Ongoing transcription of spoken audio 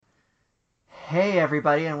Hey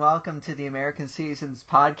everybody, and welcome to the American Cityzens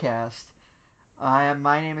podcast.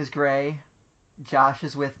 My name is Gray. Josh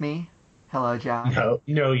is with me. Hello, Josh.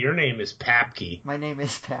 No, your name is Papke. My name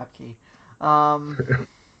is Papke.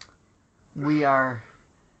 We are.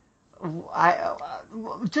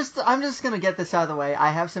 I'm just gonna get this out of the way. I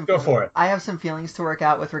have some. Go for it. I have some feelings to work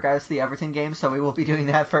out with regards to the Everton game, so we will be doing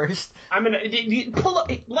that first. I'm gonna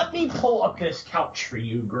let me pull up this couch for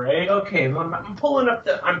you, Gray. Okay, I'm pulling up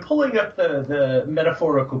the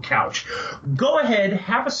metaphorical couch. Go ahead,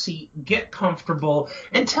 have a seat, get comfortable,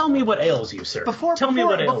 and tell me what ails you, sir. Before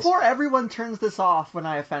everyone turns this off when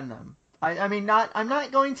I offend them. I'm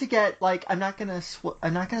not going to get like. I'm not gonna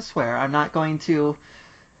swear. I'm not going to.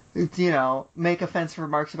 Make offensive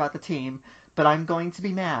remarks about the team, but I'm going to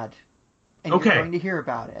be mad, and you're going to hear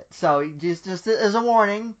about it. So just as a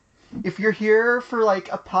warning, if you're here for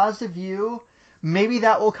like a positive view, maybe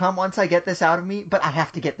that will come once I get this out of me, but I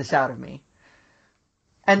have to get this out of me.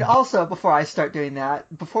 And also, before I start doing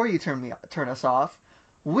that, before you turn us off,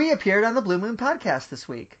 we appeared on the Blue Moon podcast this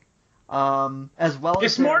week. As well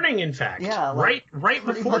this morning, in fact. Yeah, right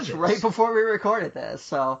before this. Right before we recorded this,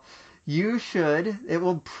 so... It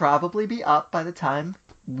will probably be up by the time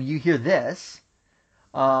you hear this.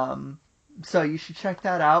 So you should check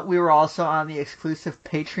that out. We were also on the exclusive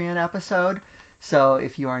Patreon episode. So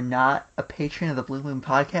if you are not a patron of the Blue Moon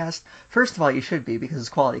podcast, first of all, you should be because it's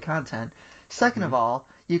quality content. Second of all,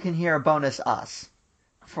 you can hear a bonus us.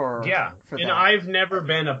 For and I've never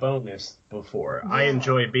been a bonus before. Yeah. I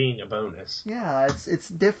enjoy being a bonus. Yeah, it's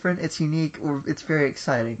different, it's unique, it's very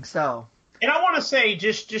exciting. So... And I want to say,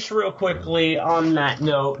 just real quickly on that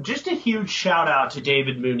note, just a huge shout out to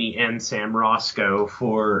David Mooney and Sam Roscoe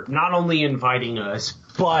for not only inviting us,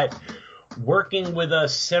 but working with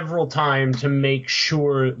us several times to make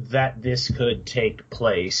sure that this could take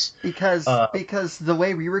place. Because the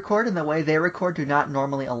way we record and the way they record do not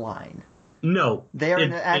normally align. No. They are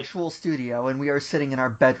in an actual studio, and we are sitting in our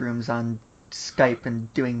bedrooms on Skype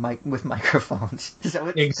and doing with microphones. So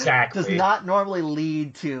it does not normally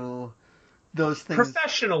lead to... those things.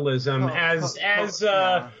 Professionalism, as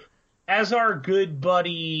our good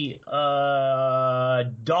buddy Don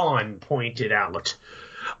pointed out.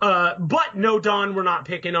 But no, Don, we're not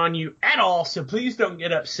picking on you at all, so please don't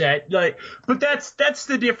get upset. But that's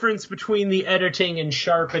the difference between the editing and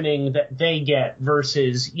sharpening that they get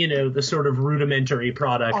versus, the sort of rudimentary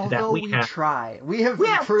product that we have. We have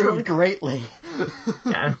improved greatly.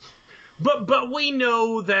 Yeah. But we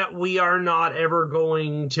know that we are not ever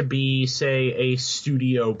going to be, say, a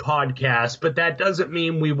studio podcast, but that doesn't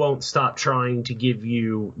mean we won't stop trying to give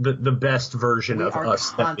you the best version of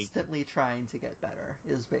us. We are constantly trying to get better,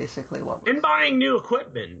 is basically what we're doing. And buying new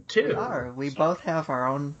equipment, too. We are. We both have our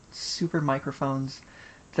own super microphones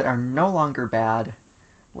that are no longer bad,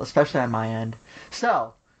 especially on my end.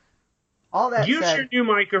 So, all that use said... Use your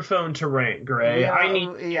new microphone to rant, Gray. I need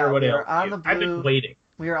to hear what else. I've been waiting.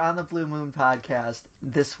 We are on the Blue Moon podcast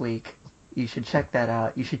this week. You should check that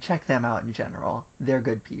out. You should check them out in general. They're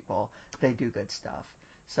good people. They do good stuff.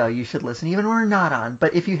 So you should listen, even when we're not on.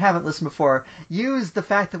 But if you haven't listened before, use the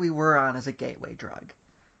fact that we were on as a gateway drug.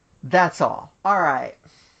 That's all. All right.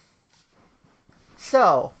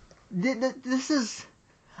 So, this is...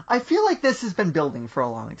 I feel like this has been building for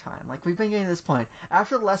a long time. Like, we've been getting to this point.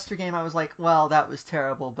 After the Leicester game, I was like, well, that was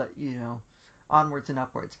terrible, but, onwards and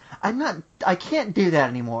upwards. I can't do that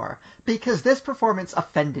anymore because this performance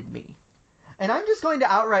offended me. And I'm just going to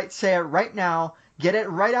outright say it right now, get it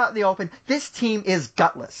right out in the open. This team is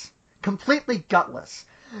gutless. Completely gutless.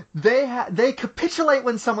 They capitulate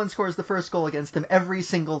when someone scores the first goal against them every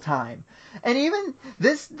single time. And even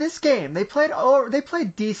this game, they played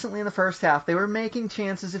decently in the first half. They were making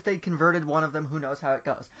chances. If they'd converted one of them, who knows how it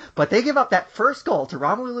goes. But they give up that first goal to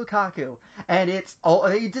Romelu Lukaku, and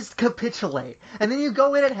they just capitulate. And then you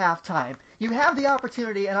go in at halftime. You have the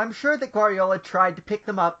opportunity, and I'm sure that Guardiola tried to pick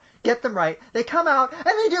them up, get them right. They come out, and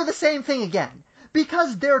they do the same thing again.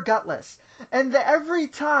 Because they're gutless. And every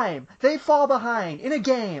time they fall behind in a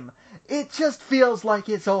game, it just feels like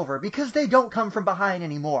it's over because they don't come from behind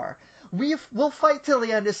anymore. We'll fight till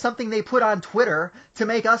the end is something they put on Twitter to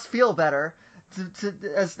make us feel better,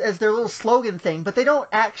 as their little slogan thing, but they don't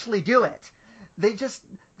actually do it. They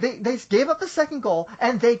gave up the second goal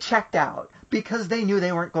and they checked out because they knew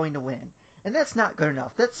they weren't going to win. And that's not good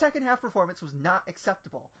enough. That second half performance was not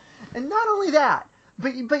acceptable. And not only that,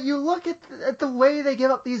 But you look at the way they give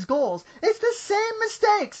up these goals. It's the same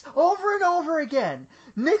mistakes over and over again.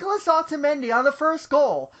 Nicolas Otamendi on the first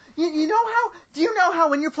goal. Do you know how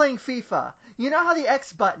when you're playing FIFA, you know how the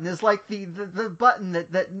X button is like the button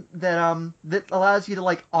that allows you to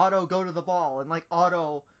like auto go to the ball and like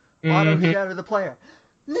auto auto-shatter the player.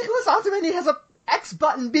 Nicolas Otamendi has a X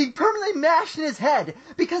button being permanently mashed in his head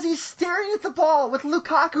because he's staring at the ball with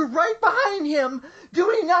Lukaku right behind him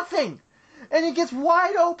doing nothing. And he gets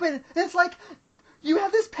wide open, and it's like, you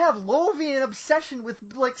have this Pavlovian obsession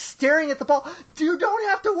with, like, staring at the ball. You don't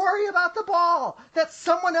have to worry about the ball. That's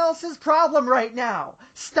someone else's problem right now.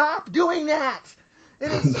 Stop doing that.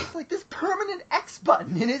 And it's just like this permanent X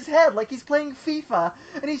button in his head, like he's playing FIFA,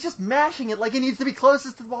 and he's just mashing it like he needs to be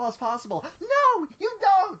closest to the ball as possible. No, you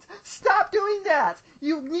don't! Stop doing that!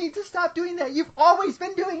 You need to stop doing that. You've always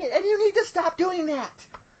been doing it, and you need to stop doing that.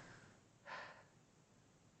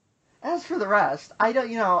 As for the rest, I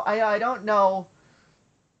don't know.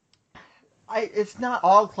 It's not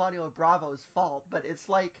all Claudio Bravo's fault, but it's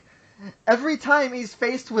like every time he's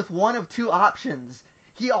faced with one of two options,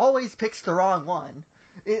 he always picks the wrong one.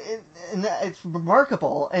 And it's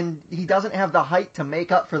remarkable, and he doesn't have the height to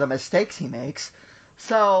make up for the mistakes he makes.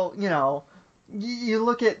 So, you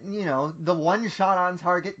look at, the one shot on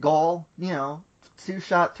target goal,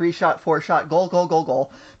 2-shot, 3-shot, 4-shot,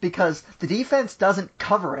 goal, because the defense doesn't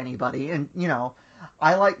cover anybody, and,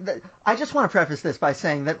 I like that. I just want to preface this by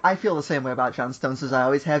saying that I feel the same way about John Stones as I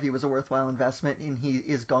always have. He was a worthwhile investment, and he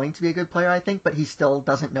is going to be a good player, I think, but he still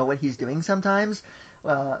doesn't know what he's doing sometimes.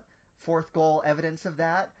 Fourth goal, evidence of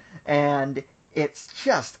that, and it's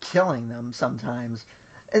just killing them sometimes.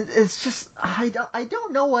 It's just, I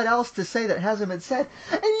don't know what else to say that hasn't been said.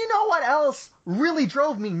 And you know what else really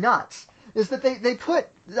drove me nuts? Is that they put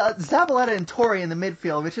Zabaleta and Torre in the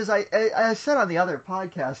midfield, which is, I said on the other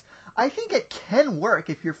podcast, I think it can work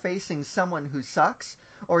if you're facing someone who sucks,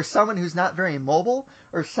 or someone who's not very mobile,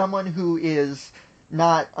 or someone who is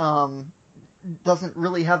not, doesn't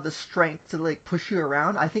really have the strength to, like, push you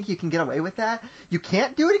around. I think you can get away with that. You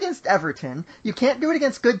can't do it against Everton. You can't do it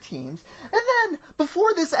against good teams. And then,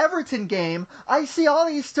 before this Everton game, I see all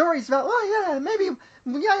these stories about, well, yeah, maybe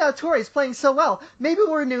Yaya Toure is playing so well. Maybe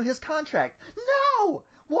we'll renew his contract. No!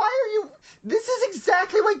 Why are you... This is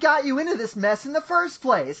exactly what got you into this mess in the first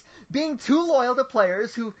place. Being too loyal to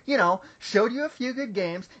players who, showed you a few good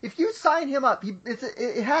games. If you sign him up,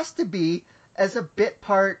 it has to be as a bit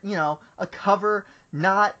part, a cover,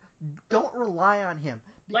 don't rely on him.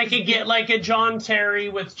 Like a John Terry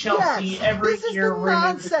with Chelsea every year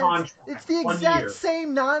renewing the contract. It's the exact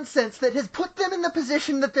same nonsense that has put them in the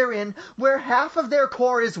position that they're in, where half of their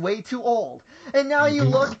core is way too old. And now you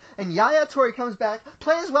look, and Yaya Toure comes back,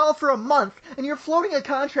 plays well for a month, and you're floating a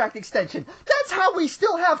contract extension. That's how we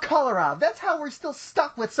still have Kolarov. That's how we're still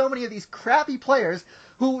stuck with so many of these crappy players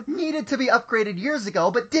who needed to be upgraded years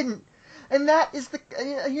ago, but didn't. And that is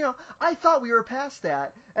I thought we were past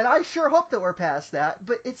that, and I sure hope that we're past that,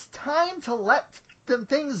 but it's time to let them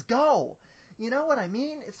things go. You know what I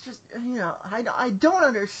mean? It's just, I don't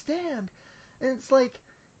understand. And it's like,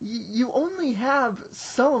 you only have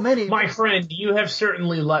so many... My friend, you have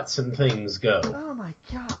certainly let some things go. Oh my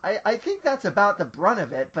God. I think that's about the brunt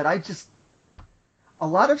of it, but a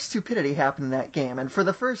lot of stupidity happened in that game, and for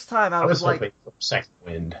the first time I was like... hoping for second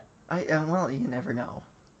wind. Well, you never know.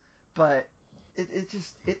 But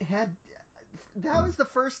that was the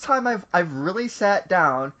first time I've really sat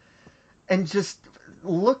down and just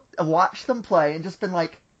watched them play and just been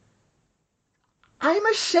like, I'm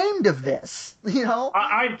ashamed of this,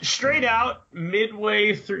 I straight out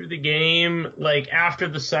midway through the game, like after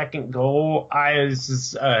the second goal, I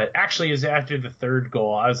was actually as after the third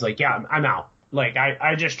goal, I was like, yeah, I'm out. Like,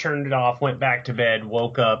 I just turned it off, went back to bed,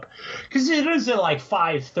 woke up. Because it is at like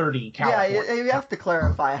 5:30 California. Yeah, you have to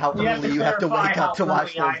clarify how early you have to wake up to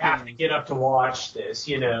watch those games. I have to get up to watch this,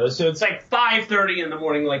 So it's like 5:30 in the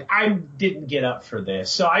morning. Like, I didn't get up for this.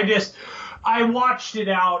 So I watched it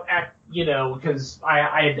out at, because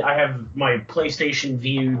I have my PlayStation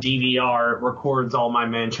View DVR. It records all my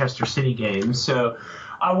Manchester City games. So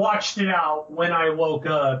I watched it out when I woke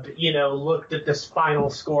up, looked at this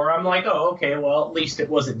final score. I'm like, oh, okay, well, at least it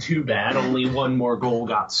wasn't too bad. Only one more goal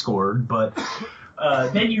got scored. But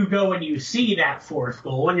then you go and you see that fourth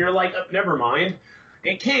goal, and you're like, oh, never mind.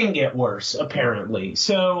 It can get worse, apparently.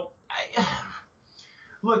 So,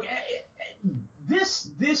 look,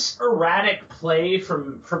 this erratic play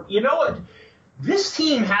from what? This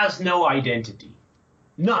team has no identity.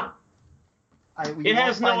 None. It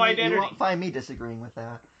has no identity. You won't find me disagreeing with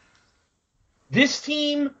that. This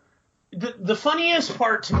team, the funniest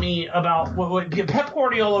part to me about what Pep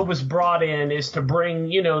Guardiola was brought in is to bring,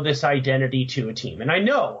 this identity to a team. And I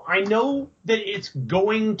know that it's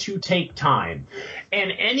going to take time.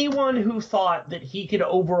 And anyone who thought that he could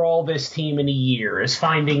overhaul this team in a year is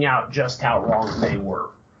finding out just how wrong they were.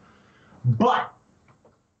 But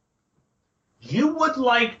you would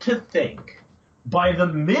like to think by the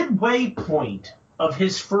midway point of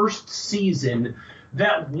his first season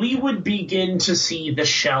that we would begin to see the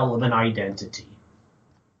shell of an identity.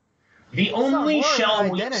 The only shell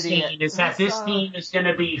we've seen is that this team is going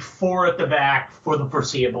to be 4 at the back for the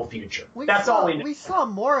foreseeable future. That's all we know. We saw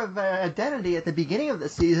more of an identity at the beginning of the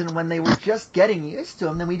season when they were just getting used to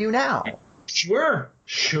him than we do now. Sure.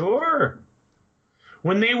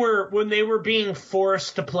 When they were being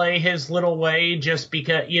forced to play his little way just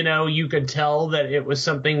because, you could tell that it was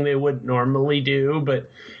something they wouldn't normally do, but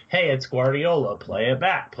hey, it's Guardiola. Play it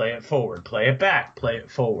back, play it forward, play it back, play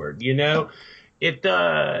it forward,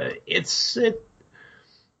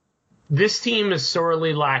 This team is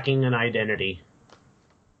sorely lacking an identity.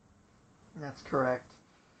 That's correct.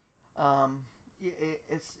 And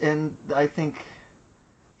I think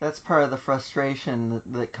that's part of the frustration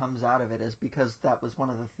that comes out of it, is because that was one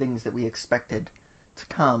of the things that we expected to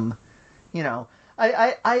come.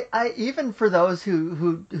 I even for those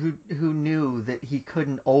who knew that he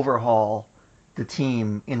couldn't overhaul the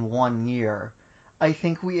team in 1 year, I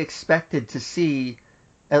think we expected to see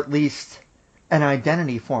at least an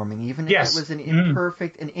identity forming, even if it was an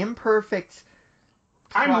imperfect.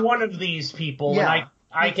 I'm one of these people, and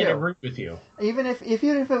I can agree with you. Even if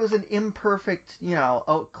it was an imperfect,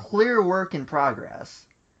 a clear work in progress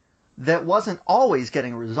that wasn't always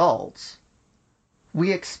getting results,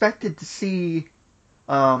 we expected to see,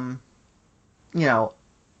 some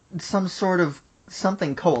sort of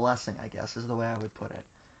something coalescing, I guess, is the way I would put it.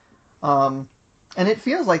 And it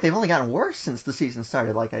feels like they've only gotten worse since the season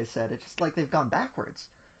started. Like I said, it's just like they've gone backwards.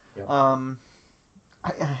 Yep.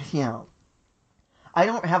 I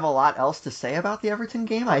don't have a lot else to say about the Everton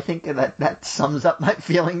game. I think that sums up my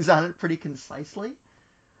feelings on it pretty concisely.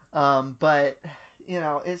 But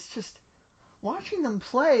it's just watching them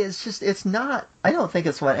play. It's not. I don't think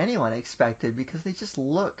it's what anyone expected, because they just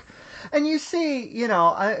look. And you see,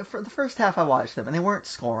 for the first half I watched them and they weren't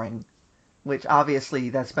scoring, which obviously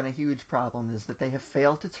that's been a huge problem, is that they have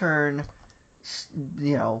failed to turn,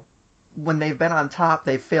 when they've been on top,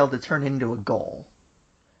 they've failed to turn into a goal.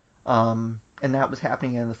 And that was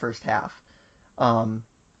happening in the first half.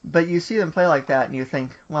 But you see them play like that and you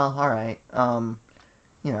think, well, all right,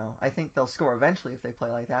 I think they'll score eventually if they play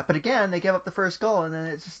like that. But again, they give up the first goal and then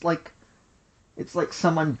it's just like,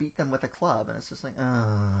 someone beat them with a club, and it's just like,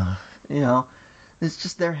 it's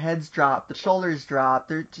just their heads drop, the shoulders drop.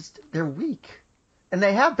 They're weak, and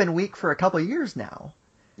they have been weak for a couple of years now.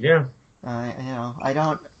 Yeah. I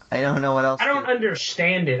don't know what else. I don't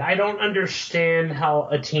understand it. I don't understand how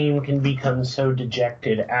a team can become so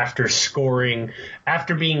dejected after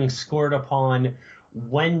being scored upon,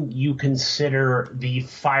 when you consider the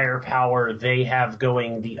firepower they have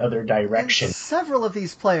going the other direction. And several of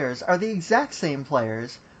these players are the exact same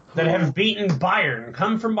players that have beaten Bayern,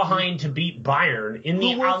 come from behind to beat Bayern in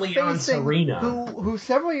the Allianz Arena. Who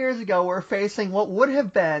several years ago were facing what would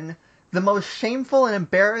have been the most shameful and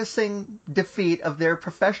embarrassing defeat of their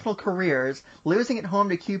professional careers, losing at home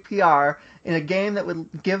to QPR in a game that would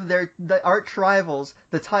give the arch rivals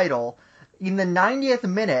the title in the 90th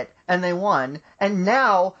minute, and they won. And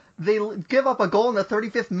now they give up a goal in the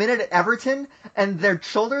 35th minute at Everton, and their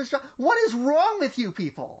shoulders drop. What is wrong with you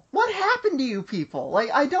people? What happened to you people?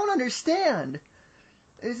 I don't understand.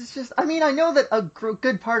 It's just, I know that a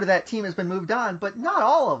good part of that team has been moved on, but not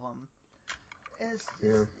all of them.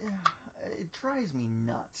 It drives me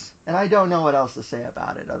nuts. And I don't know what else to say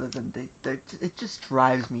about it other than it just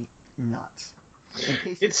drives me nuts.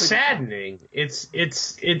 It's saddening. It's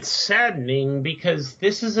saddening because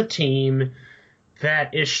this is a team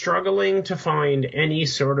that is struggling to find any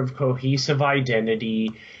sort of cohesive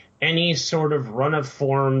identity, any sort of run of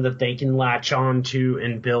form that they can latch onto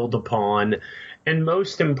and build upon. And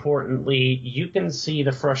most importantly, you can see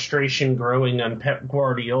the frustration growing on Pep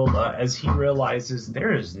Guardiola as he realizes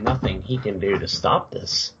there is nothing he can do to stop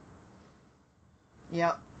this.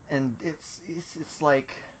 Yeah, and it's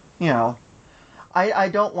like, I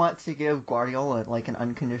don't want to give Guardiola an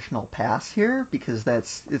unconditional pass here, because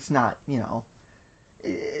that's not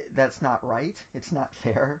right. It's not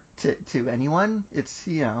fair to anyone. It's,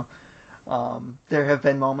 there have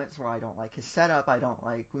been moments where I don't like his setup. I don't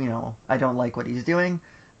like what he's doing.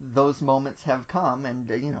 Those moments have come,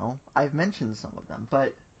 and, I've mentioned some of them.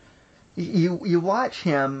 But you watch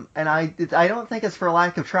him, and I don't think it's for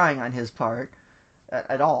lack of trying on his part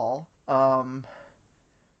at all.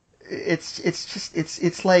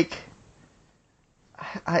 It's like,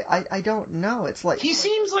 I don't know. It's like, he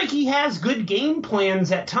seems like he has good game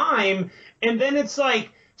plans at time, and then it's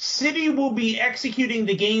like City will be executing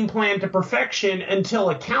the game plan to perfection until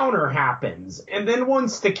a counter happens. And then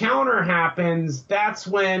once the counter happens, that's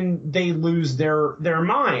when they lose their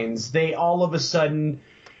minds. They all of a sudden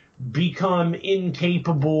become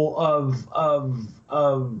incapable of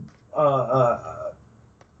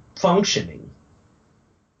functioning.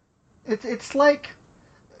 It's like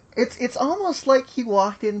it's almost like he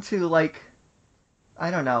walked into, like, I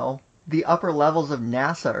don't know, the upper levels of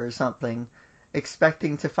NASA or something,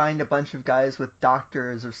 expecting to find a bunch of guys with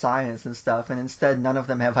doctors of science and stuff, and instead none of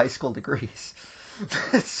them have high school degrees.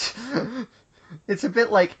 It's a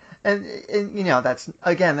bit like, and you know, that's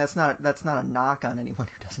not a knock on anyone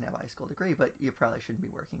who doesn't have a high school degree, but you probably shouldn't be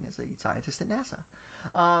working as a scientist at NASA.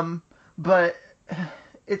 But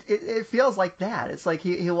it feels like that. It's like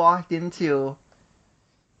he walked into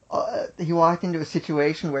a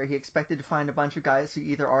situation where he expected to find a bunch of guys who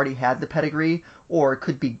either already had the pedigree or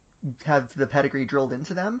could have the pedigree drilled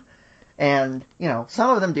into them. And, you know,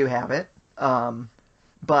 some of them do have it,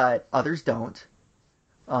 but others don't.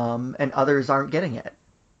 And others aren't getting it.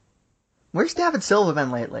 Where's David Silva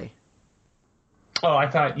been lately? Oh, I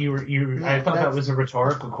thought I thought that was a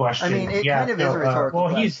rhetorical question. I mean, it kind of is a rhetorical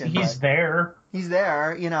question. Well, he's there. He's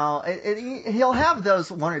there, you know. He'll have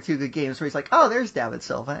those one or two good games where he's like, oh, there's David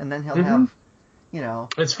Silva, and then he'll have, you know.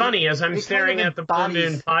 It's funny, as I'm staring at the Blue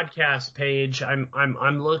Moon podcast page,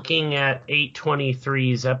 I'm looking at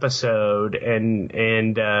 823's episode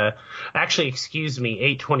and actually, excuse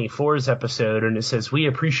me, 824's episode, and it says, we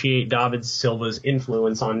appreciate David Silva's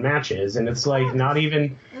influence on matches, and it's like not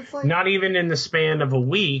even in the span of a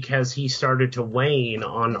week has he started to wane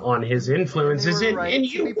on his influences, and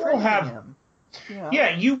you will have him.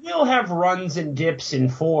 Yeah, you will have runs and dips in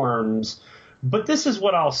forms, but this is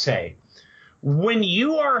what I'll say. When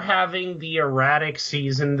you are having the erratic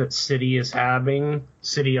season that City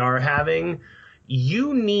are having,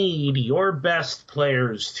 you need your best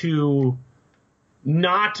players to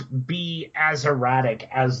not be as erratic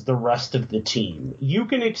as the rest of the team. You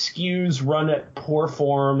can excuse run at poor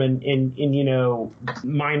form and you know,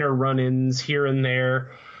 minor run-ins here and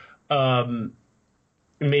there.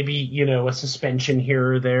 Maybe, you know, a suspension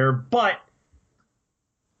here or there, but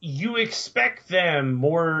you expect them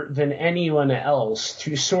more than anyone else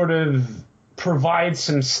to sort of provide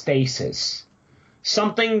some stasis,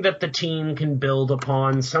 something that the team can build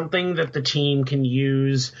upon, something that the team can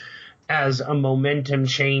use as a momentum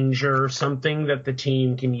changer, something that the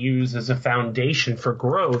team can use as a foundation for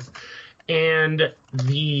growth. And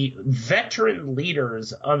the veteran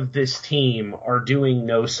leaders of this team are doing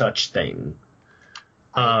no such thing.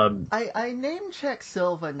 I name check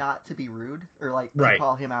Silva not to be rude or like to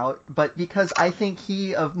call him out, but because I think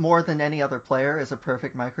he, of more than any other player, is a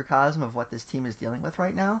perfect microcosm of what this team is dealing with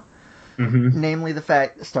right now. Mm-hmm. Namely, the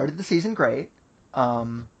fact started the season great.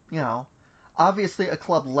 You know, obviously a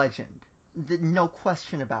club legend, no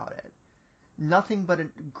question about it. Nothing but a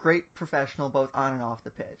great professional, both on and off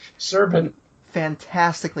the pitch. Servant,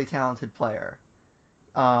 fantastically talented player.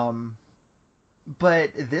 But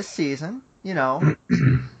this season, you know,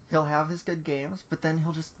 he'll have his good games, but then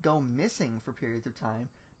he'll just go missing for periods of time,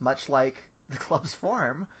 much like the club's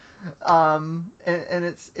form. And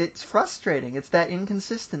it's frustrating. It's that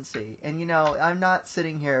inconsistency. And, you know, I'm not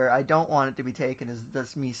sitting here, I don't want it to be taken as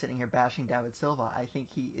just me sitting here bashing David Silva. I think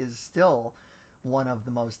he is still one of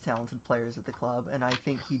the most talented players at the club, and I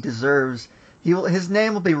think he deserves... his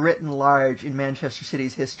name will be written large in Manchester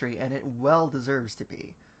City's history, and it well deserves to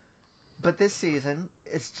be. But this season,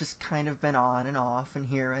 it's just kind of been on and off and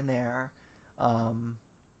here and there. And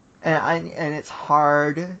it's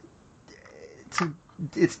hard to...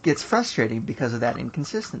 It's frustrating because of that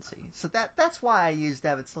inconsistency. So that's why I use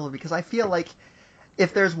David Silva, because I feel like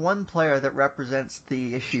if there's one player that represents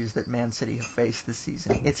the issues that Man City have faced this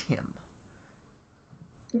season, it's him.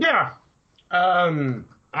 Yeah.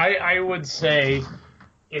 I would say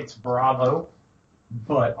it's Bravo,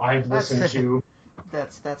 but I've listened to...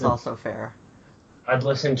 That's also fair. I'd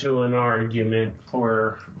listen to an argument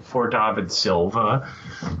for David Silva.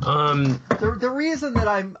 The reason that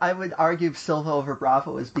I would argue Silva over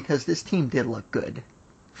Bravo is because this team did look good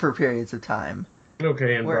for periods of time.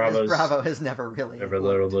 Okay, and Bravo has never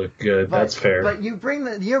looked good. That's fair. But you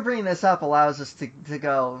bringing this up allows us to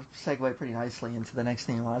go segue pretty nicely into the next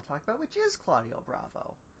thing I want to talk about, which is Claudio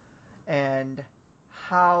Bravo, and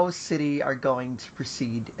how City are going to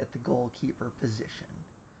proceed at the goalkeeper position.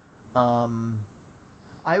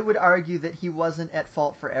 I would argue that he wasn't at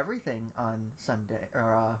fault for everything on Sunday,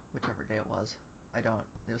 or whichever day it was. It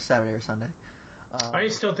was Saturday or Sunday. I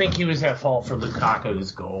still think he was at fault for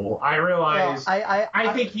Lukaku's goal. I realize. Well,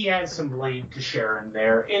 I think he had some blame to share in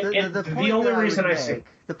there. And the only reason I say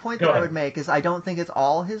the point that I would make is I don't think it's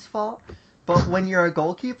all his fault. But when you're a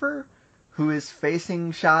goalkeeper who is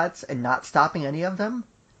facing shots and not stopping any of them,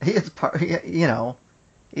 it's part.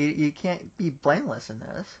 You can't be blameless in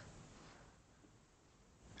this.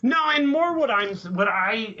 No, and more what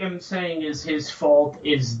I am saying is his fault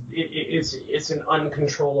is it's an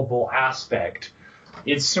uncontrollable aspect.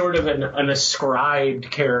 It's sort of an ascribed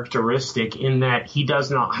characteristic in that he does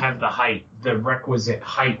not have the requisite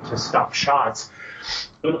height to stop shots.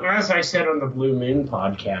 And as I said on the Blue Moon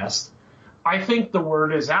podcast, I think the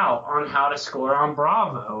word is out on how to score on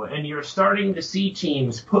Bravo, and you're starting to see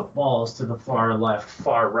teams put balls to the far left,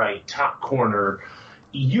 far right, top corner.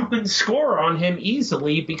 You can score on him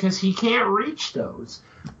easily because he can't reach those.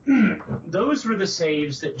 Those were the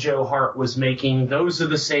saves that Joe Hart was making. Those are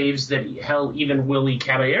the saves that even Willie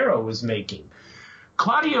Caballero was making.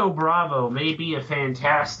 Claudio Bravo may be a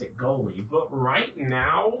fantastic goalie, but right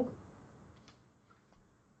now,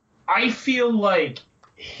 I feel like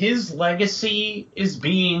his legacy is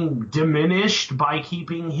being diminished by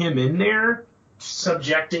keeping him in there,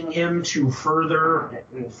 subjecting him to further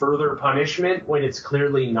and further punishment when it's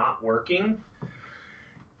clearly not working.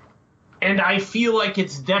 And I feel like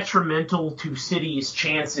it's detrimental to City's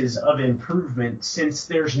chances of improvement since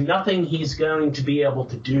there's nothing he's going to be able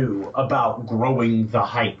to do about growing the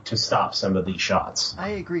height to stop some of these shots. I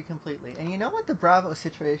agree completely. And you know what the Bravo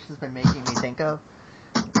situation has been making me think of?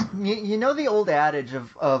 You know the old adage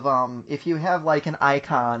of if you have like an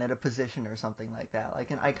icon at a position or something like that,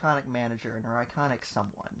 like an iconic manager or iconic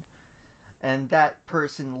someone, and that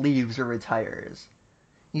person leaves or retires,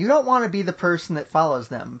 you don't want to be the person that follows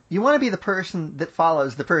them. You want to be the person that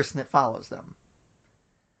follows the person that follows them.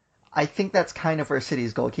 I think that's kind of where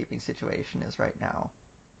City's goalkeeping situation is right now.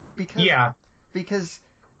 Because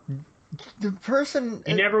the person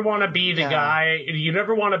you never want to be the guy. You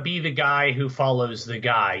never want to be the guy who follows the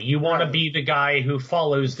guy. You want to be the guy who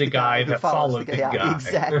follows the guy that followed the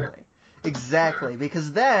guy. Exactly.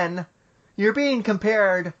 Because then you're being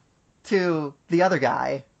compared to the other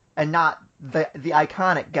guy and not the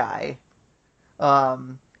iconic guy.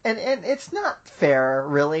 And it's not fair,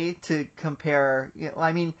 really, to compare.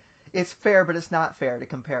 I mean, it's fair, but it's not fair to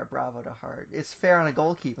compare Bravo to Hart. It's fair on a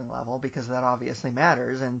goalkeeping level because that obviously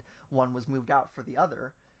matters, and one was moved out for the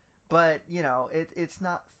other. But, it's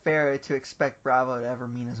not fair to expect Bravo to ever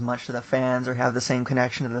mean as much to the fans or have the same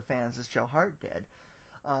connection to the fans as Joe Hart did.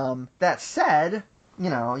 That said,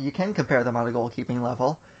 you can compare them on a goalkeeping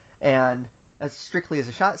level, and as strictly as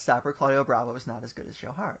a shot stopper, Claudio Bravo is not as good as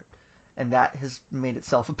Joe Hart. And that has made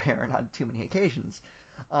itself apparent on too many occasions.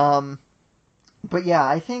 But yeah,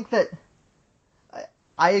 I think that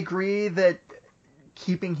I agree that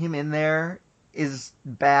keeping him in there is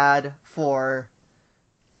bad for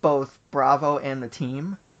both Bravo and the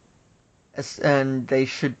team. And they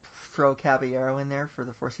should throw Caballero in there for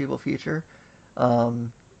the foreseeable future.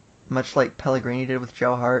 Much like Pellegrini did with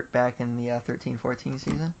Joe Hart back in the 13-14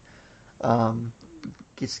 season.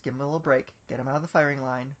 Just give him a little break. Get him out of the firing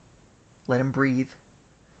line. Let him breathe.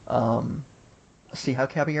 See how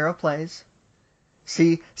Caballero plays.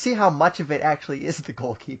 See how much of it actually is the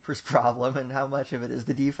goalkeeper's problem and how much of it is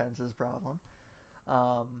the defense's problem.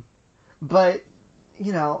 But,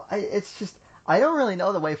 it's just, I don't really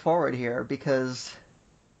know the way forward here because,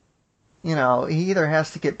 he either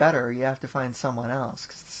has to get better or you have to find someone else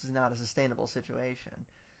because this is not a sustainable situation.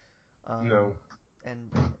 No.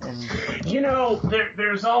 And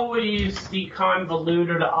there's always the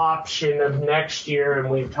convoluted option of next year, and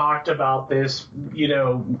we've talked about this.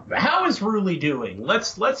 How is Rulli doing?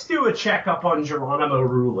 Let's do a checkup on Geronimo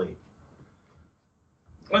Rulli.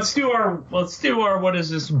 Let's do our what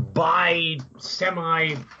is this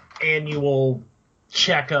semi-annual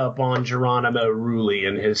checkup on Geronimo Rulli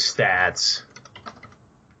and his stats.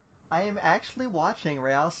 I am actually watching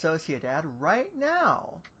Real Sociedad right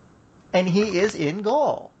now. And he is in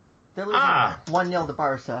goal. They're losing 1-0 to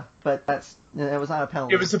Barca, but it was not a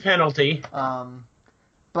penalty. It was a penalty.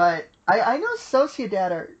 But I know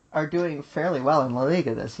Sociedad are doing fairly well in La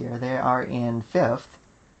Liga this year. They are in 5th.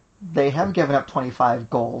 They have given up 25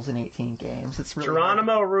 goals in 18 games. It's really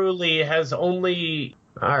Geronimo Rulli has only...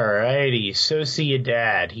 Alrighty,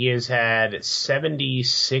 Sociedad. He has had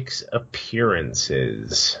 76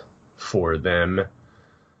 appearances for them.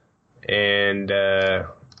 And...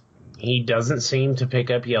 he doesn't seem to pick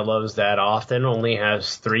up yellows that often, only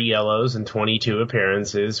has 3 yellows and 22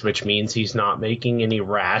 appearances, which means he's not making any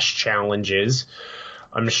rash challenges.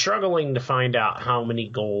 I'm struggling to find out how many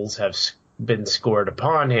goals been scored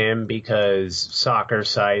upon him because soccer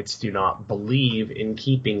sites do not believe in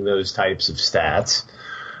keeping those types of stats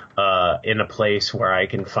in a place where I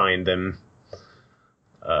can find them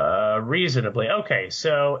reasonably. Okay,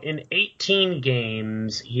 so in 18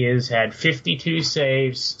 games, he has had 52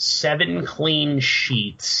 saves, 7 clean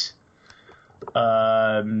sheets.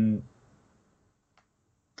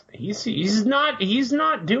 He's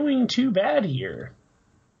not doing too bad here.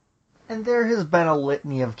 And there has been a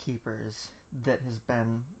litany of keepers that has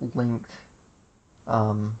been linked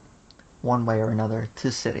one way or another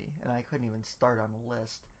to City. And I couldn't even start on a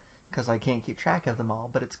list because I can't keep track of them all.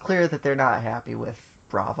 But it's clear that they're not happy with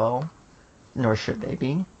Bravo, nor should they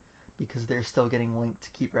be, because they're still getting linked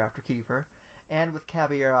to keeper after keeper. And with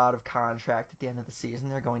Caballero out of contract at the end of the season,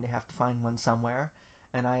 they're going to have to find one somewhere.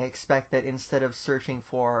 And I expect that instead of searching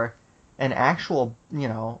for an actual,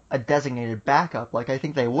 a designated backup, like I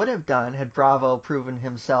think they would have done had Bravo proven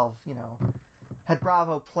himself, had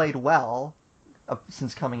Bravo played well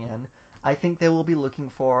since coming in, I think they will be looking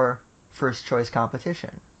for first choice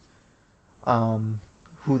competition.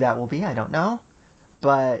 Who that will be, I don't know.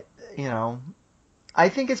 But, I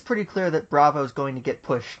think it's pretty clear that Bravo's going to get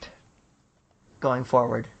pushed going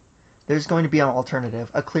forward. There's going to be an alternative,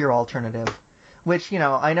 a clear alternative, which,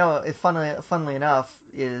 I know, funnily enough,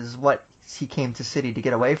 is what he came to City to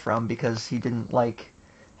get away from because he didn't like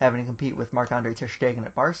having to compete with Marc-Andre ter Stegen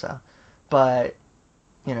at Barca. But,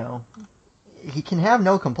 he can have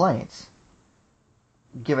no complaints,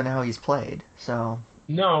 given how he's played, so...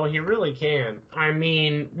 No, he really can. I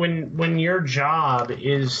mean, when your job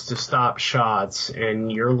is to stop shots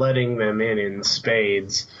and you're letting them in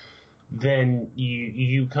spades, then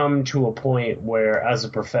you come to a point where, as a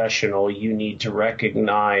professional, you need to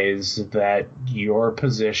recognize that your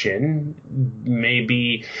position may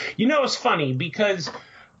be... it's funny because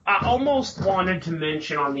I almost wanted to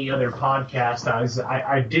mention on the other podcast,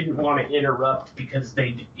 I didn't want to interrupt because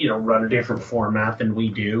they, run a different format than we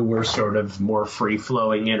do. We're sort of more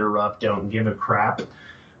free-flowing, interrupt, don't give a crap.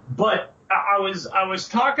 But I was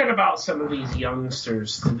talking about some of these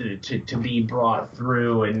youngsters to be brought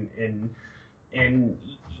through, and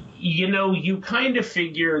you kind of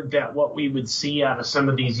figured that what we would see out of some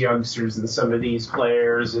of these youngsters and some of these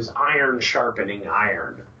players is iron sharpening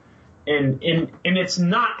iron. And it's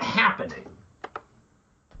not happening.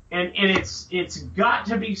 And it's got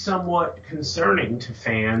to be somewhat concerning to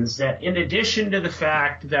fans that in addition to the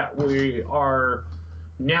fact that we are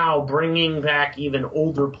now bringing back even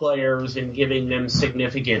older players and giving them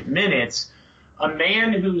significant minutes, a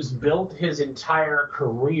man who's built his entire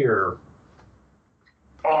career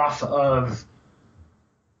off of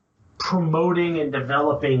promoting and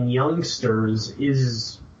developing youngsters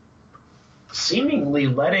is seemingly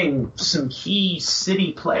letting some key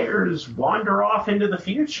City players wander off into the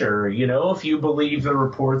future. If you believe the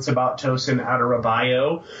reports about Tosin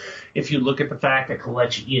Adarabioyo, if you look at the fact that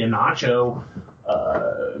Kelechi Iheanacho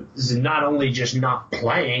is not only just not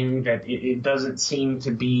playing, that it doesn't seem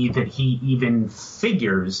to be that he even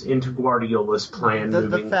figures into Guardiola's plan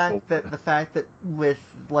moving forward. The fact that with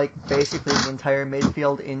basically the entire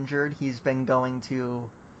midfield injured, he's been going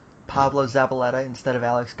to Pablo Zabaleta instead of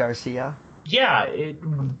Alex Garcia. Yeah,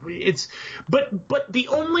 but the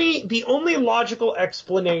only logical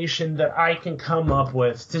explanation that I can come up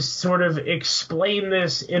with to sort of explain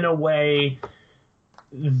this in a way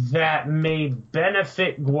that may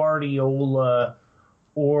benefit Guardiola,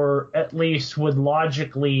 or at least would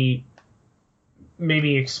logically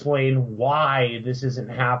maybe explain why this isn't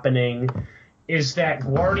happening, is that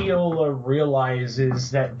Guardiola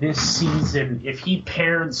realizes that this season, if he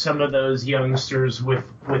paired some of those youngsters with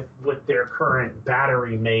their current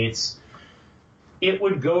battery mates, it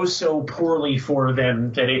would go so poorly for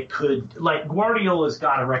them that it could... Guardiola's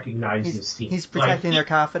got to recognize this team. He's protecting their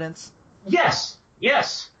confidence? Yes.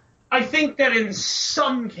 I think that in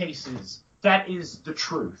some cases, that is the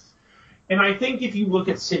truth. And I think if you look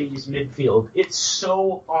at City's midfield, it's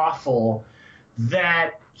so awful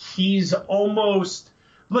that he's almost...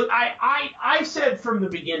 Look, I said from the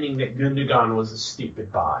beginning that Gundogan was a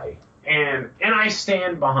stupid buy. And I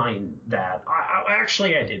stand behind that.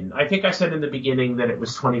 Actually, I didn't. I think I said in the beginning that it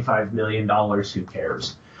was $25 million. Who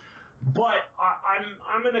cares? But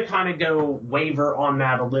I'm going to kind of go waver on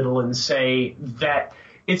that a little and say that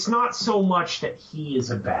it's not so much that he is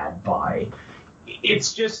a bad buy.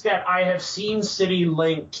 It's just that I have seen City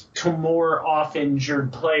linked to more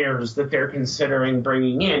off-injured players that they're considering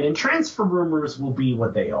bringing in. And transfer rumors will be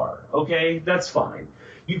what they are, okay? That's fine.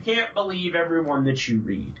 You can't believe everyone that you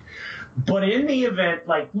read. But in the event,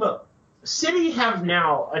 look, City have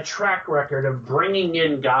now a track record of bringing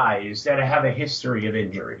in guys that have a history of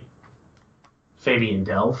injury. Fabian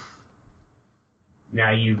Delph.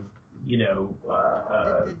 Now did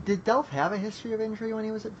Delph have a history of injury when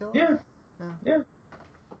he was at Villa? Yeah.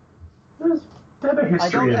 I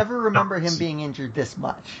don't ever remember him being injured this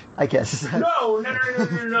much, I guess. No.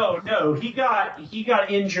 He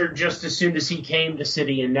got injured just as soon as he came to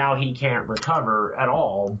City, and now he can't recover at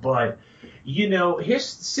all. But, his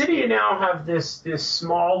City now have this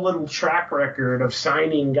small little track record of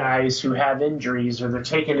signing guys who have injuries, or they're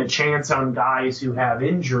taking a chance on guys who have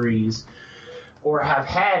injuries or have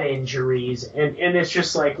had injuries, and it's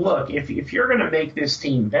just like, look, if you're going to make this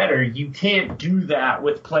team better, you can't do that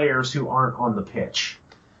with players who aren't on the pitch.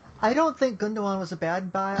 I don't think Gundogan was a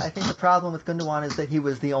bad buy. I think the problem with Gundogan is that he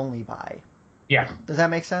was the only buy. Yeah. Does that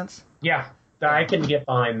make sense? Yeah, I can get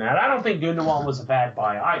behind that. I don't think Gundogan was a bad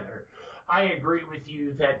buy either. I agree with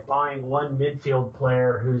you that buying one midfield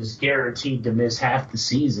player who's guaranteed to miss half the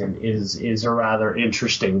season is a rather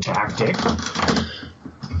interesting tactic.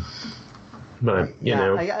 But,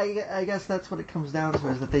 I guess that's what it comes down to,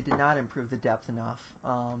 is that they did not improve the depth enough.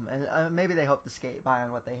 And maybe they hoped to skate by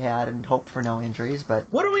on what they had and hope for no injuries. But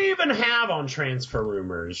what do we even have on transfer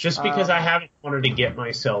rumors? Just because I haven't wanted to get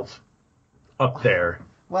myself up there.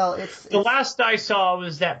 Well, the last I saw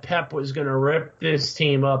was that Pep was going to rip this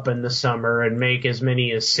team up in the summer and make as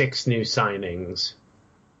many as 6 new signings.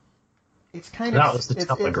 It's kind that was the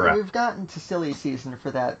telegraph. We've gotten to silly season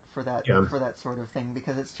for that sort of thing,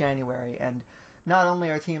 because it's January, and not only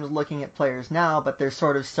are teams looking at players now, but they're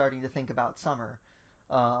sort of starting to think about summer.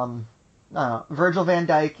 Virgil van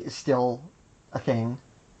Dijk is still a thing,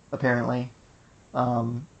 apparently.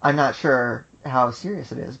 I'm not sure how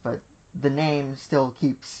serious it is, but the name still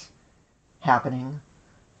keeps happening.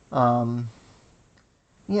 You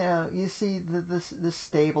see this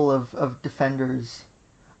stable of defenders.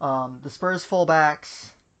 The Spurs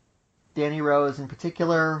fullbacks, Danny Rose in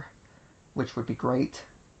particular, which would be great.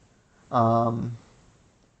 There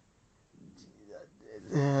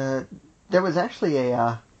was actually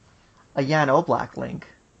a Jan Oblak link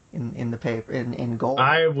in the paper in goal.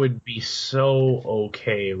 I would be so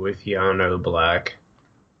okay with Jan Oblak.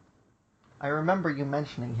 I remember you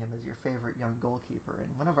mentioning him as your favorite young goalkeeper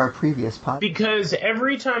in one of our previous podcasts. Because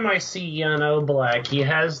every time I see Jan Oblak, he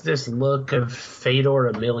has this look of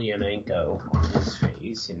Fedor Emelianenko on his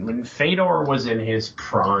face. And when Fedor was in his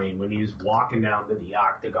prime, when he was walking down to the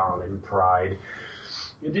octagon in Pride,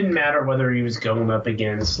 it didn't matter whether he was going up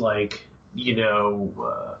against, Hongman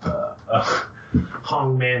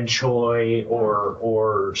Choi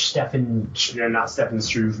or not Stefan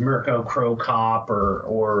Struve, Mirko Krokop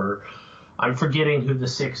or I'm forgetting who the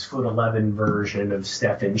 6'11" version of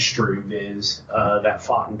Stefan Struve is that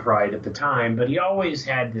fought in Pride at the time, but he always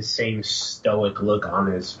had the same stoic look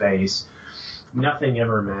on his face. Nothing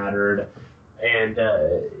ever mattered, and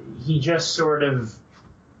he just sort of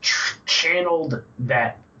channeled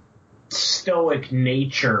that stoic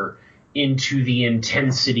nature into the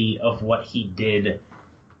intensity of what he did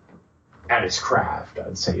at his craft.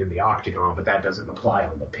 I'd say in the octagon, but that doesn't apply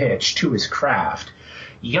on the pitch, to his craft.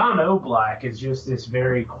 Jan Oblak is just this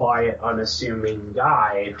very quiet, unassuming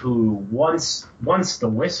guy who once the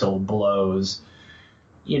whistle blows,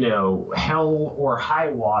 hell or high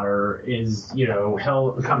water is,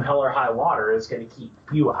 hell or high water is going to keep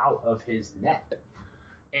you out of his net.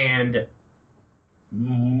 And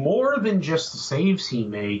more than just the saves he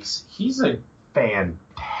makes, he's a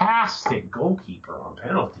fantastic goalkeeper on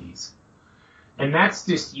penalties. And that's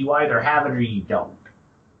just, you either have it or you don't.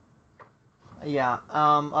 Yeah,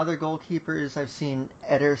 other goalkeepers, I've seen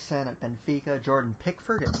Ederson at Benfica, Jordan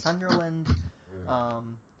Pickford at Sunderland.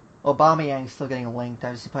 Aubameyang's still getting linked.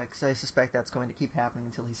 I suspect that's going to keep happening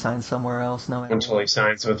until he signs somewhere else. Until he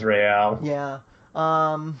signs with Real. Yeah.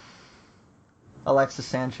 Alexis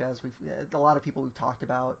Sanchez. A lot of people we've talked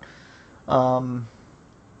about. The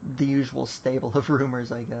usual stable of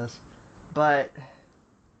rumors, I guess. But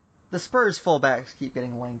the Spurs fullbacks keep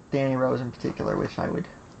getting linked. Danny Rose in particular, which I would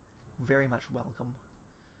very much welcome.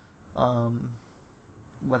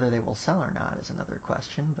 Whether they will sell or not is another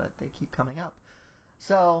question, but they keep coming up.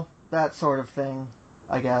 So that sort of thing,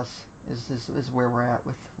 I guess, is where we're at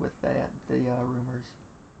with the rumors.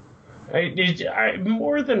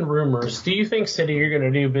 More than rumors, do you think City are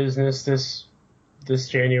going to do business this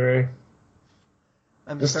January?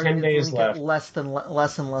 I'm starting 10 to days think left.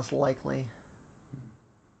 Less and less likely.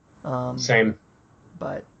 Same.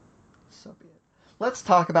 But so be it. Let's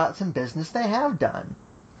talk about some business they have done.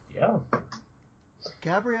 Yeah.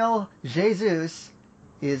 Gabriel Jesus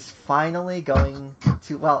is finally going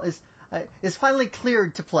to, is finally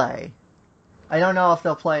cleared to play. I don't know if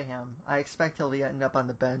they'll play him. I expect he'll end up on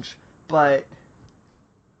the bench, but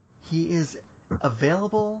he is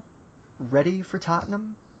available, ready for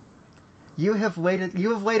Tottenham. You have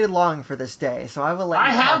waited long for this day, so I will let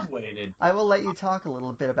you have waited. I will let you talk a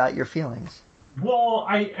little bit about your feelings. Well,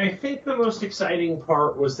 I think the most exciting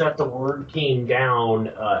part was that the word came down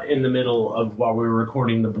in the middle of while we were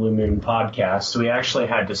recording the Blue Moon podcast. We actually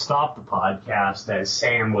had to stop the podcast as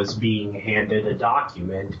Sam was being handed a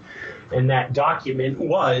document, and that document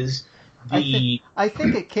was I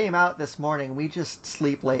think it came out this morning. We just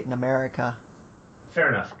sleep late in America. Fair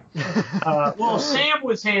enough. Well, Sam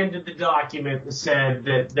was handed the document that said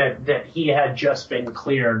that he had just been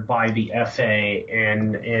cleared by the FA,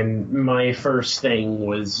 and my first thing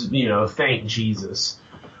was, thank Jesus.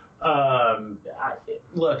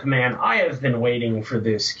 Look, man, I have been waiting for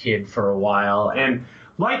this kid for a while, and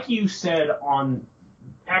like you said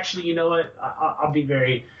actually, you know what? I'll be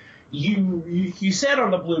very. You said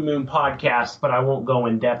on the Blue Moon podcast, but I won't go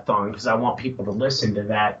in depth on because I want people to listen to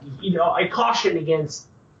that. I caution against,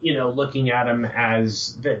 looking at him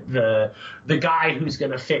as the guy who's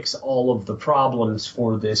going to fix all of the problems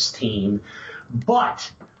for this team. But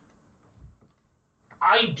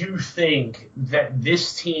I do think that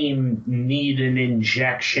this team need an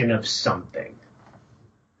injection of something.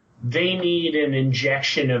 They need an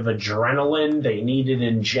injection of adrenaline. They need an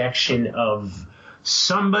injection of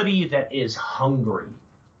somebody that is hungry.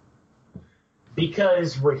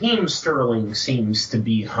 Because Raheem Sterling seems to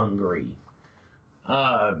be hungry.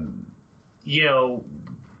 Right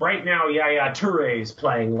now, Yaya Toure is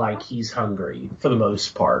playing like he's hungry for the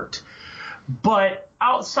most part. But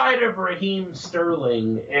outside of Raheem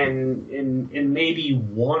Sterling and maybe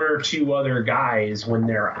one or two other guys when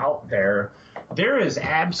they're out there, there is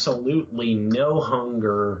absolutely no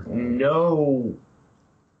hunger, no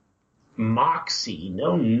moxie,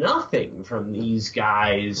 no nothing from these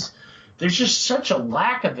guys. There's just such a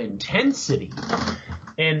lack of intensity.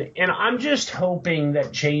 And I'm just hoping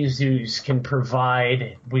that Jesus can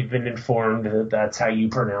provide, we've been informed that that's how you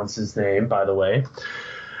pronounce his name, by the way.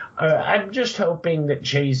 I'm just hoping that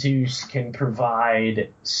Jesus can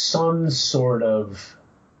provide some sort of,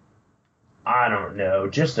 I don't know,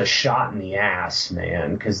 just a shot in the ass,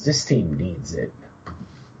 man, because this team needs it.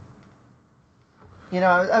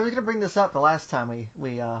 I was going to bring this up the last time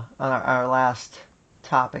we on our last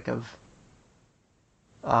topic of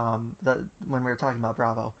when we were talking about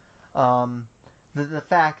Bravo, the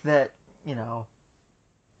fact that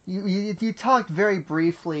you talked very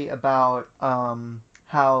briefly about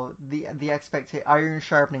how the expectation, iron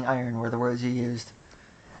sharpening iron were the words you used,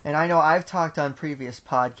 and I know I've talked on previous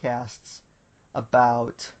podcasts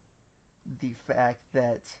about the fact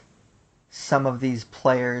that some of these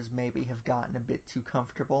players maybe have gotten a bit too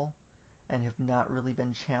comfortable and have not really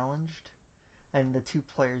been challenged. And the two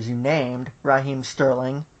players you named, Raheem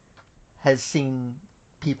Sterling, has seen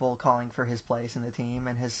people calling for his place in the team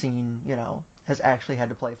and has seen, has actually had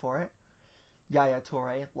to play for it. Yaya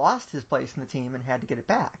Toure lost his place in the team and had to get it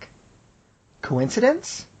back.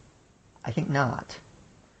 Coincidence? I think not.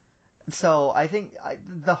 So I think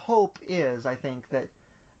the hope is, that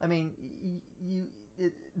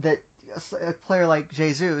a player like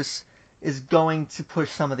Jesus is going to push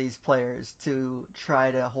some of these players to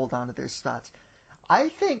try to hold on to their spots. I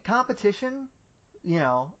think competition,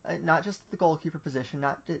 not just the goalkeeper position,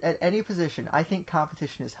 not at any position, I think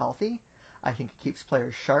competition is healthy. I think it keeps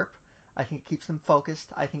players sharp. I think it keeps them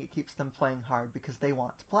focused. I think it keeps them playing hard because they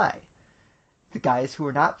want to play. The guys who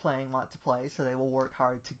are not playing want to play, so they will work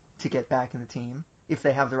hard to get back in the team if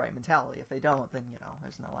they have the right mentality. If they don't, then,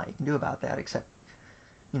 there's not a lot you can do about that except,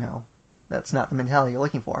 that's not the mentality you're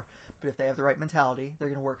looking for. But if they have the right mentality, they're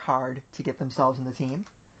going to work hard to get themselves in the team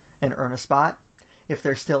and earn a spot. If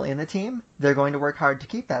they're still in the team, they're going to work hard to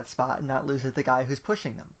keep that spot and not lose it to the guy who's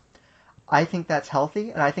pushing them. I think that's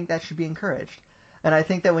healthy, and I think that should be encouraged. And I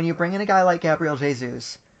think that when you bring in a guy like Gabriel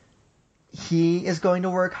Jesus, he is going to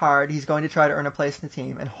work hard. He's going to try to earn a place in the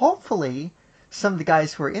team. And hopefully, some of the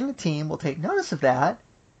guys who are in the team will take notice of that.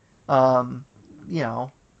 Aguero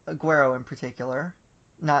in particular.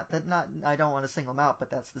 I don't want to single them out,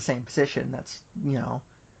 but that's the same position. That's,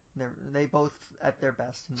 they both at their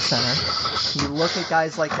best in the center. You look at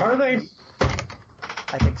guys like... Are they?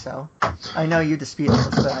 I think so. I know you dispute this,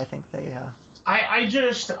 but I think they...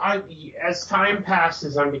 as time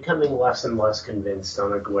passes, I'm becoming less and less convinced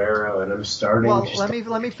on Aguero, and I'm starting... Well,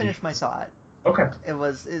 let me finish my thought. Okay.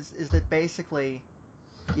 Is that basically,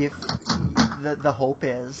 if the hope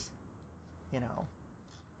is,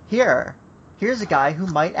 here's a guy who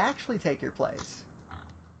might actually take your place.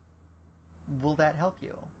 Will that help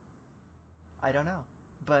you? I don't know,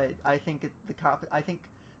 but I think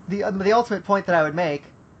the ultimate point that I would make,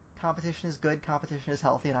 competition is good, competition is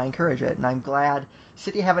healthy, and I encourage it. And I'm glad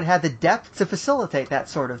City haven't had the depth to facilitate that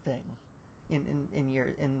sort of thing in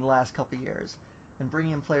the last couple of years. And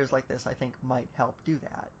bringing in players like this, I think, might help do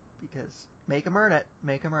that. Because make them earn it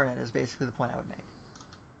is basically the point I would make.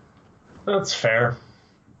 That's fair.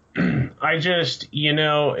 I just,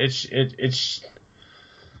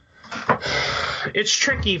 it's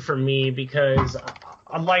tricky for me because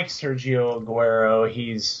I like Sergio Aguero.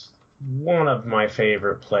 He's one of my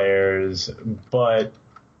favorite players, but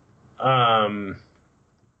I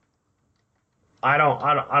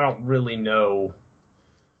don't really know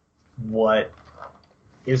what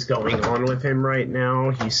is going on with him right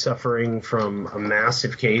now. He's suffering from a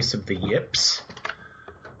massive case of the yips.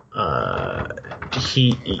 I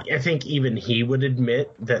think even he would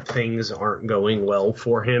admit that things aren't going well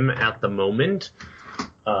for him at the moment.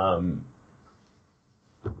 And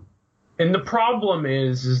the problem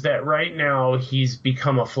is that right now he's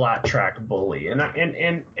become a flat track bully. And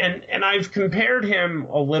I've compared him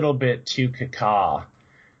a little bit to Kaká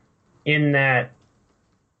in that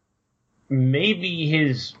maybe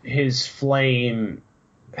his flame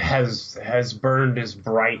has burned as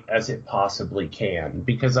bright as it possibly can,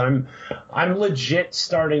 because I'm legit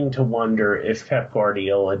starting to wonder if Pep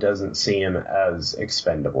Guardiola doesn't see him as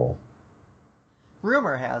expendable.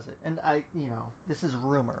 Rumor has it, and this is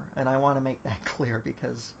rumor, and I want to make that clear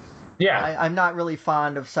because I'm not really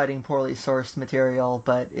fond of citing poorly sourced material,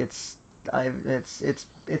 but it's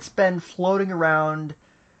been floating around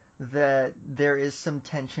that there is some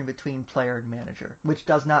tension between player and manager, which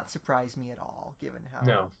does not surprise me at all, given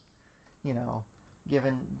how,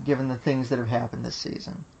 given the things that have happened this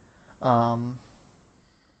season. And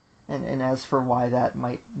as for why that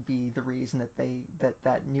might be the reason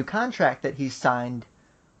that new contract that he signed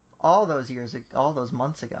all those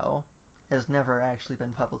months ago has never actually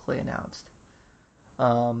been publicly announced.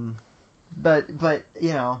 But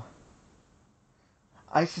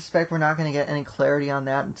I suspect we're not going to get any clarity on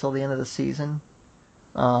that until the end of the season.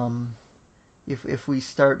 If we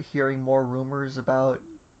start hearing more rumors about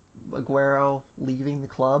Aguero leaving the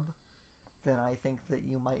club, then I think that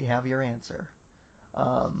you might have your answer.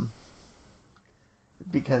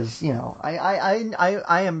 Because, I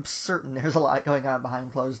am certain there's a lot going on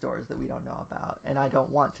behind closed doors that we don't know about, and I don't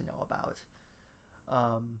want to know about.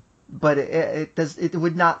 But it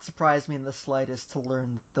would not surprise me in the slightest to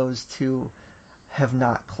learn that those two have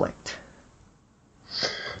not clicked.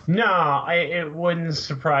 No, it wouldn't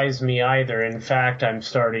surprise me either. In fact, I'm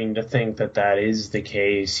starting to think that is the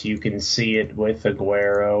case. You can see it with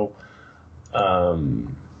Aguero.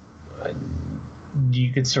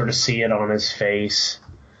 You could sort of see it on his face.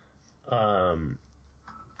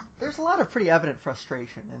 There's a lot of pretty evident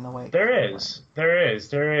frustration in the way. There is.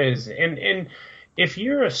 And if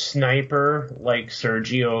you're a sniper like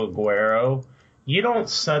Sergio Aguero, you don't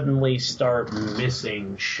suddenly start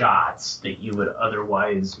missing shots that you would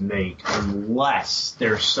otherwise make unless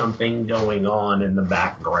there's something going on in the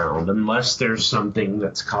background, unless there's something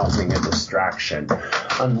that's causing a distraction,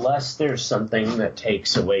 unless there's something that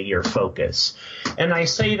takes away your focus. And I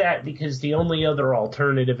say that because the only other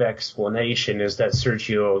alternative explanation is that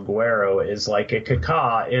Sergio Aguero is like a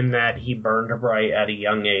Kaká in that he burned bright at a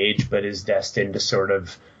young age but is destined to sort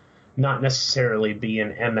of not necessarily be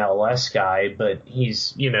an MLS guy, but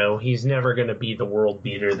he's never going to be the world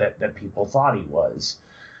beater that people thought he was.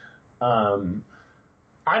 I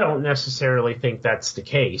don't necessarily think that's the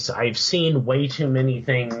case. I've seen way too many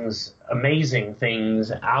things, amazing things,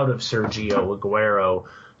 out of Sergio Aguero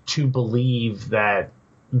to believe that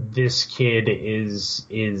this kid is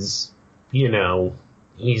he's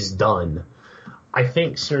done. I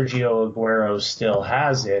think Sergio Aguero still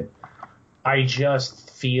has it. I just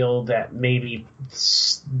feel that maybe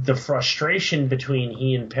the frustration between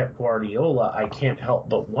he and Pep Guardiola, I can't help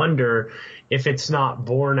but wonder if it's not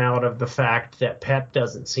born out of the fact that Pep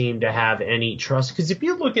doesn't seem to have any trust. Because if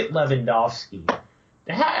you look at Lewandowski,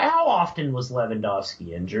 how often was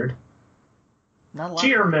Lewandowski injured? Not a lot. To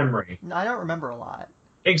your memory. I don't remember a lot.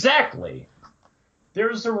 Exactly.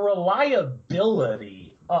 There's a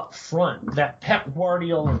reliability up front that Pep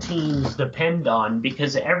Guardiola teams depend on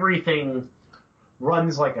because everything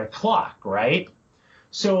runs like a clock, right?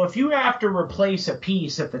 So if you have to replace a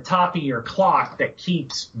piece at the top of your clock that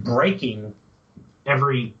keeps breaking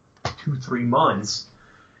every 2-3 months,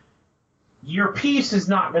 your piece is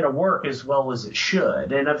not going to work as well as it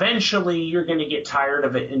should. And eventually you're going to get tired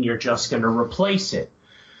of it and you're just going to replace it.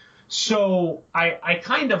 So I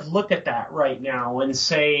kind of look at that right now and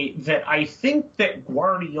say that I think that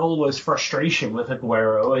Guardiola's frustration with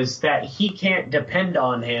Aguero is that he can't depend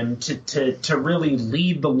on him to really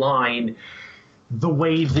lead the line the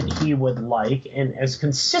way that he would like and as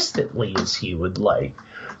consistently as he would like.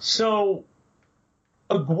 So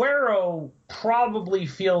Aguero probably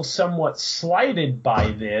feels somewhat slighted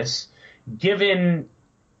by this, given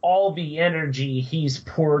all the energy he's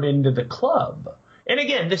poured into the club. And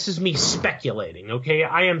again, this is me speculating, okay?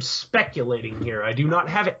 I am speculating here. I do not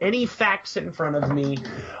have any facts in front of me.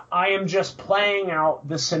 I am just playing out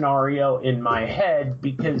the scenario in my head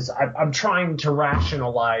because I'm trying to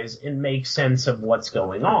rationalize and make sense of what's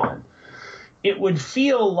going on. It would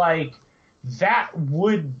feel like that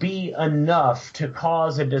would be enough to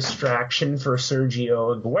cause a distraction for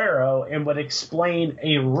Sergio Aguero and would explain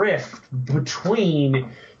a rift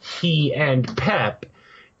between he and Pep.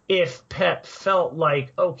 If Pep felt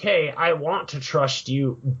like, okay, I want to trust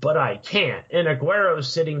you, but I can't. And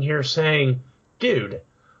Aguero's sitting here saying, dude,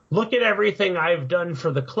 look at everything I've done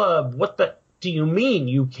for the club. What the do you mean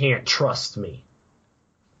you can't trust me?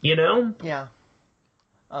 You know? Yeah.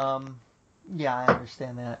 Yeah, I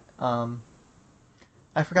understand that.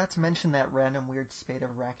 I forgot to mention that random weird spate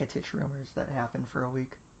of Rakitic rumors that happened for a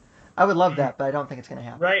week. I would love that, but I don't think it's going to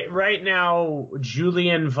happen. Right now,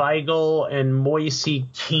 Julian Weigl and Moise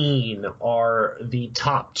Kean are the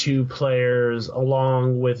top two players,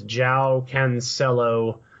 along with João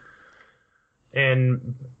Cancelo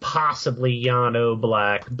and possibly Jan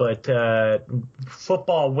Oblak. But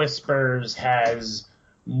Football Whispers has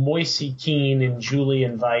Moise Kean and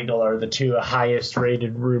Julian Weigl are the two highest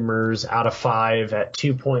rated rumors out of 5 at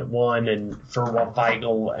 2.1 and for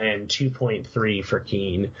Weigl and 2.3 for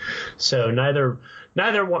Kean. So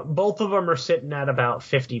both of them are sitting at about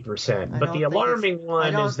 50%. But the alarming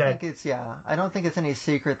one is that I don't think it's any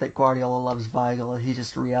secret that Guardiola loves Weigl. He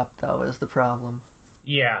just re-upped though is the problem.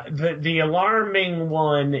 Yeah, the alarming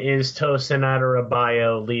one is Tosin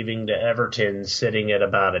Adarabioyo leaving to Everton, sitting at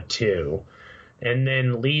about a 2. And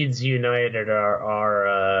then Leeds United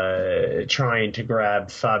are trying to grab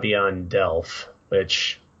Fabian Delph,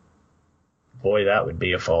 which, boy, that would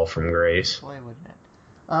be a fall from grace. Boy, wouldn't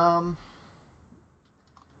it?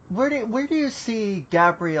 Where do you see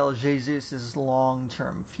Gabriel Jesus'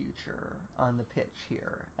 long-term future on the pitch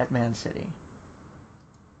here at Man City?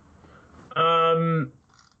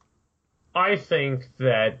 I think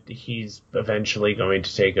that he's eventually going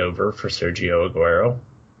to take over for Sergio Aguero.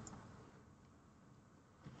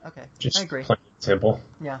 Okay, just I agree. Plain and simple.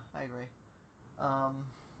 Yeah, I agree.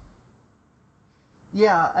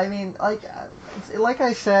 Yeah, I mean, like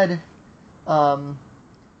I said, I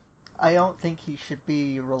don't think he should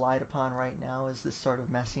be relied upon right now as this sort of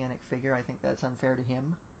messianic figure. I think that's unfair to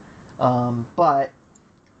him. But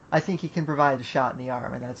I think he can provide a shot in the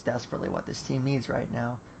arm, and that's desperately what this team needs right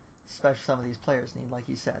now. Especially some of these players need, like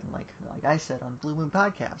you said, and like I said on Blue Moon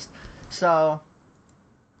Podcast. So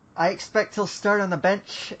I expect he'll start on the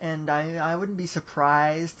bench, and I wouldn't be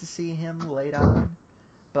surprised to see him laid on.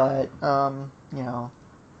 But,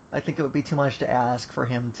 I think it would be too much to ask for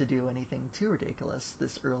him to do anything too ridiculous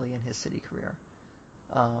this early in his City career.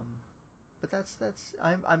 But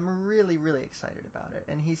I'm really, really excited about it,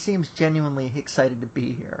 and he seems genuinely excited to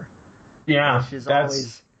be here. Yeah, which is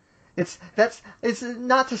always. It's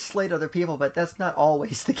not to slate other people, but that's not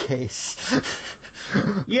always the case.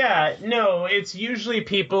 Yeah, no, it's usually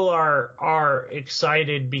people are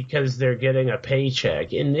excited because they're getting a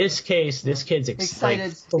paycheck. In this case, this kid's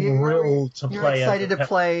excited, thrilled to play. You're excited to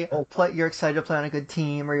play. You're excited to play on a good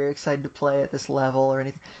team, or you're excited to play at this level, or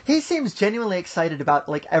anything. He seems genuinely excited about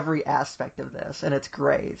like every aspect of this, and it's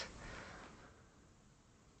great.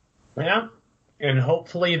 Yeah, and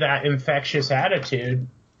hopefully that infectious attitude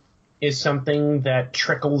is something that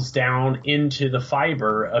trickles down into the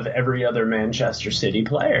fiber of every other Manchester City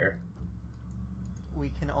player. We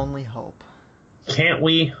can only hope. Can't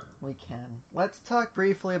we? We can. Let's talk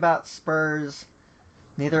briefly about Spurs.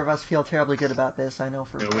 Neither of us feel terribly good about this, I know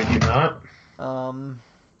for No, we do not.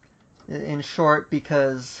 In short,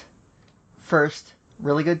 because first,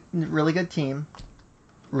 really good team,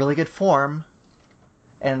 really good form,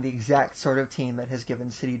 and the exact sort of team that has given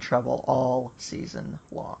City trouble all season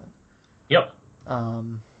long. Yep.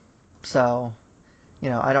 So,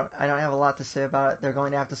 I don't have a lot to say about it. They're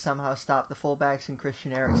going to have to somehow stop the fullbacks and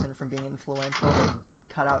Christian Eriksen from being influential and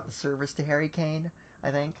cut out the service to Harry Kane,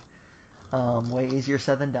 I think. Way easier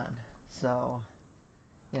said than done. So,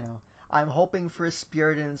 I'm hoping for a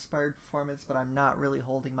spirited and inspired performance, but I'm not really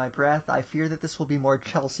holding my breath. I fear that this will be more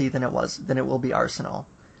Chelsea than it will be Arsenal,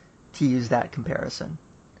 to use that comparison.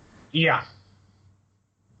 Yeah.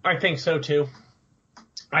 I think so too.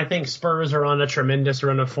 I think Spurs are on a tremendous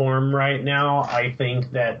run of form right now. I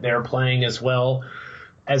think that they're playing as well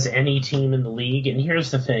as any team in the league. And here's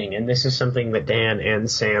the thing, and this is something that Dan and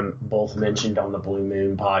Sam both mentioned on the Blue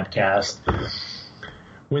Moon podcast.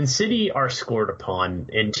 When City are scored upon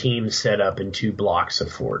and teams set up in 2 blocks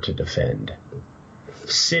of 4 to defend,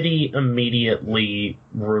 City immediately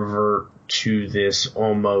revert to this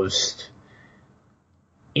almost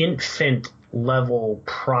infant level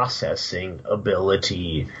processing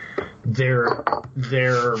ability. Their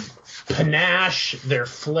panache, their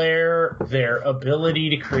flair, their ability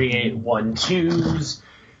to create 1-2s,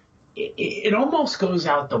 it almost goes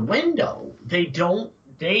out the window.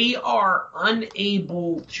 They are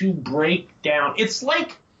unable to break down. It's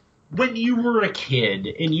like when you were a kid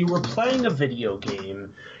and you were playing a video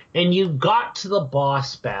game and you got to the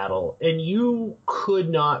boss battle and you could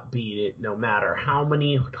not beat it no matter how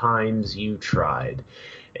many times you tried.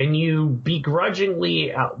 And you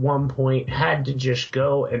begrudgingly at one point had to just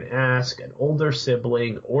go and ask an older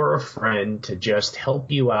sibling or a friend to just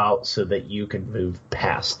help you out so that you can move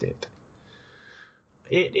past it.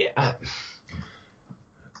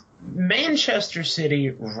 Manchester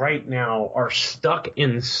City right now are stuck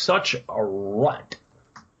in such a rut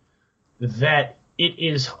that it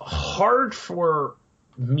is hard for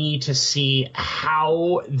me to see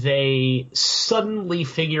how they suddenly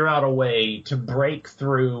figure out a way to break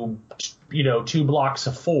through, 2 blocks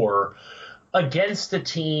of 4 against a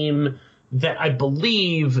team that I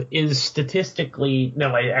believe is statistically,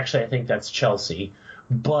 I think that's Chelsea,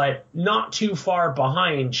 but not too far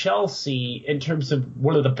behind Chelsea in terms of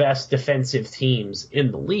one of the best defensive teams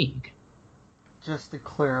in the league. Just to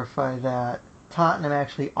clarify that, Tottenham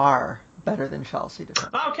actually are better than Chelsea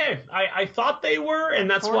defense. Okay, I thought they were, and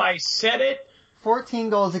that's why I said it.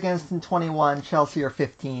 14 goals against in 21, Chelsea are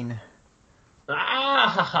 15.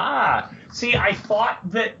 See, I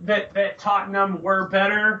thought that Tottenham were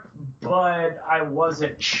better, but I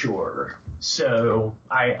wasn't sure. So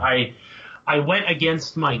I went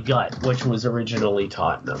against my gut, which was originally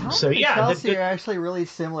Tottenham. Chelsea are actually really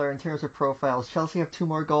similar in terms of profiles. Chelsea have 2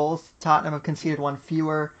 more goals. Tottenham have conceded 1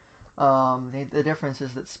 fewer. The difference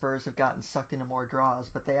is that Spurs have gotten sucked into more draws,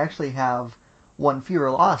 but they actually have 1 fewer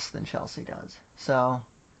loss than Chelsea does. So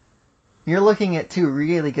you're looking at 2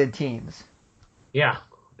 really good teams. Yeah,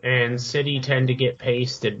 and City tend to get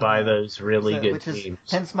pasted by those really good teams.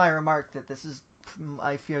 Hence my remark that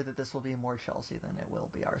I fear that this will be more Chelsea than it will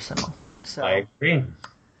be Arsenal. So I agree,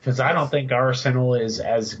 because I don't think Arsenal is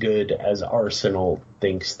as good as Arsenal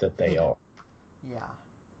thinks that they are. Yeah.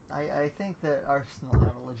 I think that Arsenal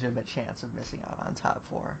have a legitimate chance of missing out on top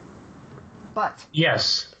 4. But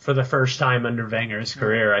yes, for the first time under Wenger's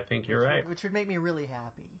career, I think you're right. Which would make me really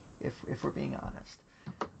happy, if we're being honest.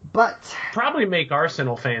 But probably make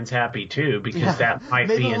Arsenal fans happy too, because that might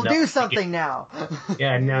be enough. Maybe we'll do something now.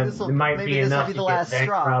 Yeah, now it might be enough to get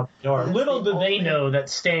bankrupt. Or little do they know that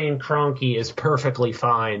Stan Kroenke is perfectly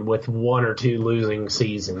fine with 1 or 2 losing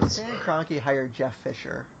seasons. Stan Kroenke hired Jeff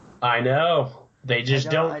Fisher. I know. They just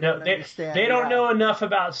don't know. They don't know enough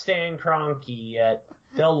about Stan Kroenke yet.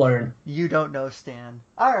 They'll learn. You don't know Stan.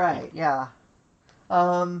 All right, yeah.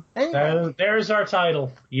 Anyway. There's our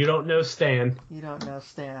title. You don't know Stan. You don't know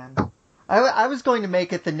Stan. I was going to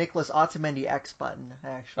make it the Nicolas Otamendi X button,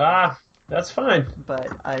 actually. That's fine.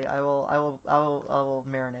 But I will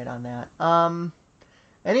marinate on that.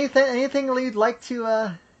 Anything you'd like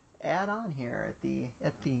to add on here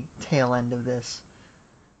at the tail end of this?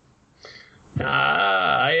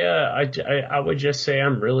 I would just say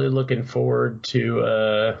I'm really looking forward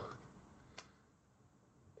to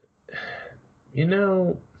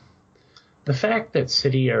the fact that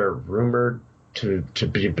City are rumored to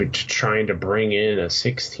be trying to bring in a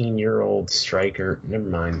 16-year-old striker. Never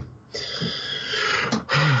mind.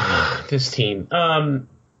 This team. I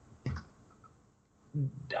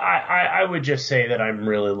would just say that I'm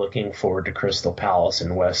really looking forward to Crystal Palace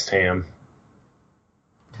and West Ham.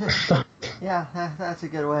 Yeah, that's a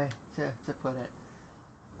good way to put it.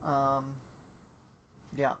 Yeah.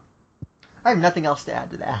 I have nothing else to add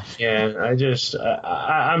to that. Yeah,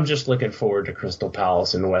 I'm just looking forward to Crystal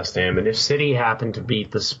Palace and West Ham. And if City happen to beat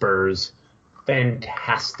the Spurs,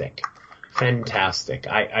 fantastic.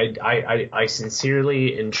 I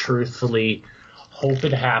sincerely and truthfully hope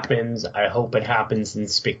it happens. I hope it happens in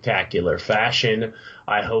spectacular fashion.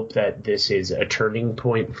 I hope that this is a turning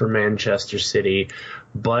point for Manchester City.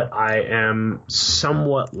 But I am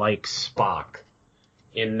somewhat like Spock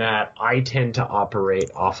in that I tend to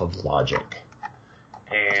operate off of logic.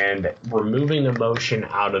 And removing emotion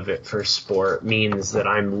out of it for sport means that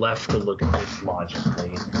I'm left to look at this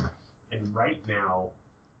logically. And right now,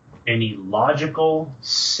 any logical,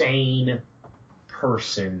 sane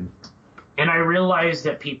person And I realize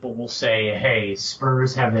that people will say, hey,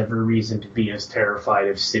 Spurs have every reason to be as terrified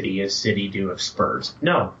of City as City do of Spurs.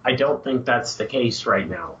 No, I don't think that's the case right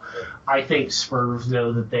now. I think Spurs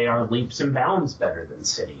know that they are leaps and bounds better than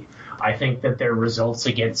City. I think that their results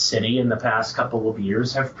against City in the past couple of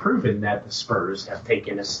years have proven that the Spurs have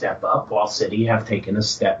taken a step up while City have taken a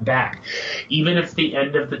step back, even if the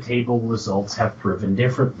end of the table results have proven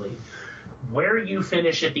differently. Where you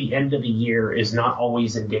finish at the end of the year is not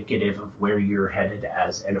always indicative of where you're headed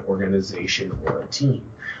as an organization or a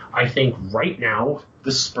team. I think right now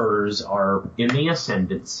the Spurs are in the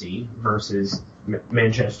ascendancy versus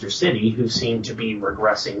Manchester City, who seem to be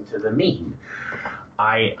regressing to the mean.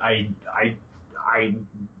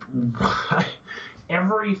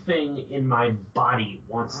 Everything in my body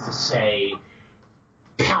wants to say,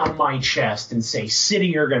 pound my chest and say,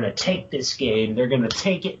 City are going to take this game. They're going to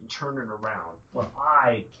take it and turn it around. But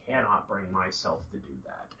I cannot bring myself to do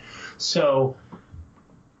that. So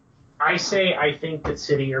I think that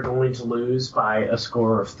City are going to lose by a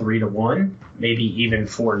score of 3-1, maybe even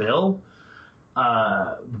 4-0.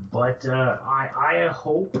 But I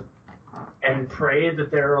hope and pray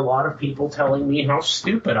that there are a lot of people telling me how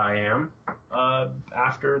stupid I am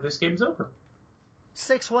after this game's over.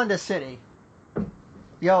 6-1 to City.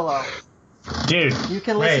 YOLO. Dude. You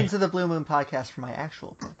can listen to the Blue Moon podcast for my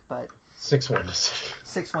actual pick, but 6-1 to City.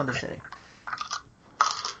 6-1 to City.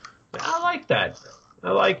 I like that.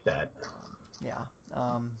 Yeah.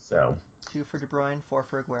 So 2 for De Bruyne, 4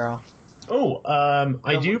 for Aguero. Oh,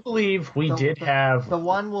 I do believe we did have... The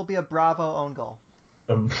one will be a Bravo own goal.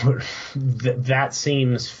 That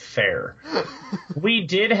seems fair. We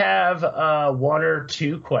did have 1 or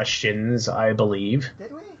 2 questions, I believe.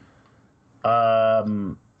 Did we?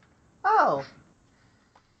 N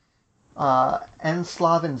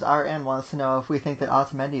Slavens RN wants to know if we think that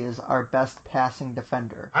Otamendi is our best passing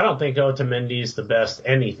defender. I don't think Otamendi is the best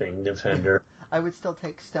anything defender. I would still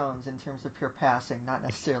take Stones in terms of pure passing, not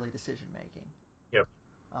necessarily decision making. Yep.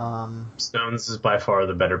 Stones is by far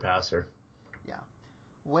the better passer. Yeah.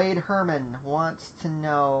 Wade Herman wants to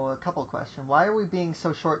know a couple questions. Why are we being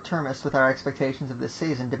so short-termist with our expectations of this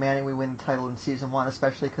season, demanding we win the title in Season 1,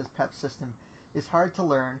 especially because Pep's system is hard to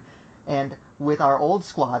learn, and with our old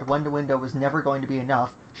squad, one-to-window was never going to be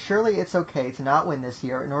enough. Surely it's okay to not win this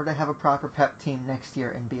year in order to have a proper Pep team next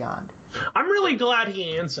year and beyond. I'm really glad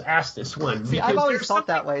he asked this one. See, I've always felt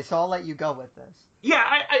that way, so I'll let you go with this.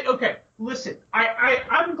 Yeah, okay. Listen,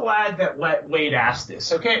 I'm glad that Wade asked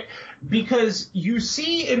this, okay? Because you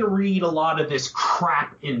see and read a lot of this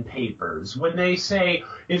crap in papers when they say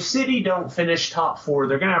if City don't finish top 4,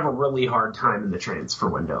 they're going to have a really hard time in the transfer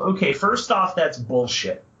window. Okay, first off, that's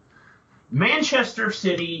bullshit. Manchester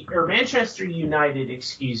United,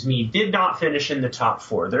 did not finish in the top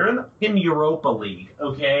 4. They're in Europa League,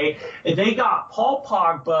 okay? And they got Paul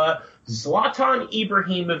Pogba, Zlatan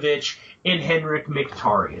Ibrahimovic, and Henrik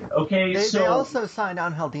Mkhitaryan, okay? They also signed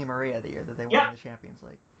Angel Di Maria the year that they won the Champions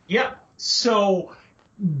League. Yep. So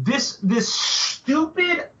this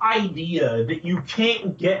stupid idea that you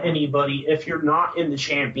can't get anybody if you're not in the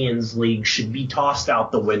Champions League should be tossed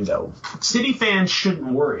out the window. City fans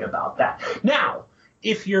shouldn't worry about that. Now,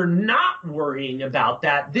 if you're not worrying about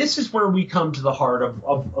that, this is where we come to the heart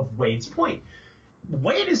of Wade's point.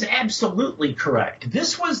 Wade is absolutely correct.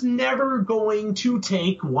 This was never going to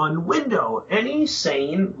take one window. Any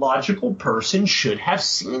sane, logical person should have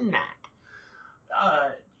seen that.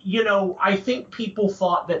 I think people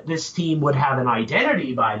thought that this team would have an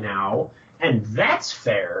identity by now, and that's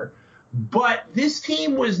fair. But this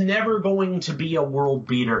team was never going to be a world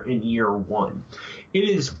beater in year 1. It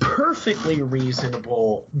is perfectly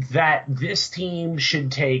reasonable that this team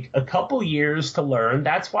should take a couple years to learn.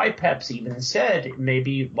 That's why Pep's even said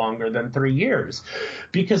maybe longer than 3 years,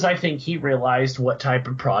 because I think he realized what type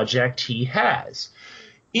of project he has.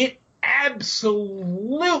 It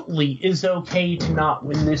absolutely is okay to not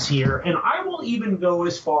win this year, and I will even go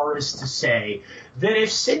as far as to say that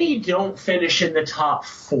if City don't finish in the top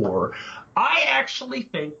 4, I actually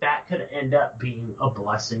think that could end up being a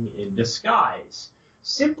blessing in disguise.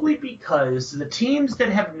 Simply because the teams that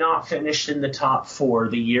have not finished in the top 4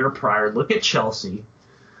 the year prior, look at Chelsea,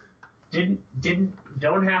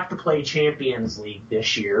 don't have to play Champions League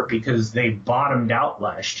this year because they bottomed out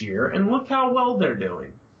last year, and look how well they're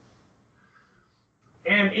doing.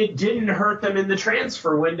 And it didn't hurt them in the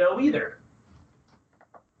transfer window either.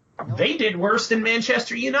 They did worse than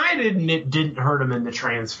Manchester United, and it didn't hurt them in the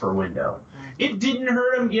transfer window. It didn't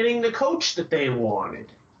hurt them getting the coach that they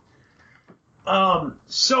wanted.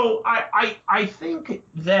 So I think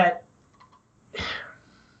that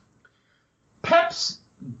Pep's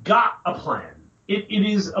got a plan. it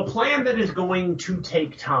is a plan that is going to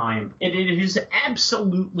take time, and it is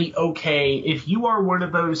absolutely okay if you are one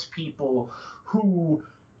of those people who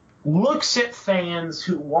looks at fans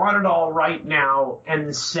who want it all right now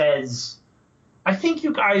and says, I think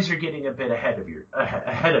you guys are getting a bit ahead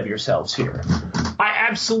of yourselves here. I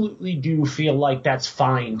absolutely do feel like that's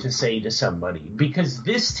fine to say to somebody, because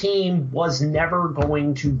this team was never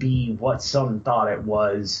going to be what some thought it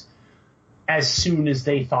was as soon as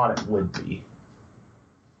they thought it would be.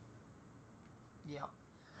 Yeah.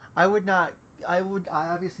 I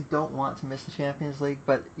obviously don't want to miss the Champions League,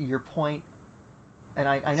 but your point, and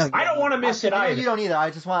I know I don't want to miss it either. You don't either.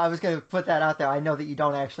 I was going to put that out there. I know that you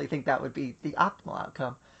don't actually think that would be the optimal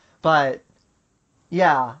outcome, but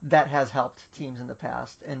yeah, that has helped teams in the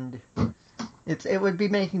past, and it would be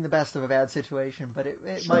making the best of a bad situation, but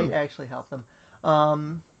it might actually help them.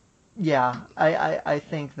 Yeah, I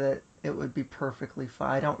think that it would be perfectly fine.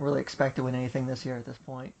 I don't really expect to win anything this year at this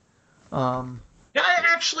point. Yeah,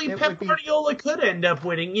 actually, Pep Guardiola could end up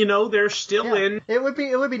winning. You know, they're still in. It would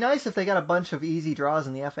be nice if they got a bunch of easy draws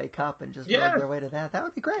in the FA Cup and just rode their way to that. That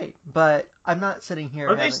would be great. But I'm not sitting here.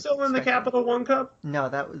 Are they still in the Capital One Cup? No,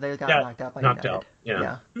 they got knocked out by United. Out.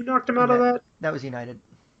 Yeah. Who knocked them out of that? That was United.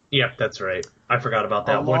 Yep, that's right. I forgot about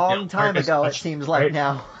that. A long time ago, it seems like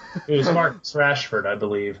now. It was Marcus Rashford, I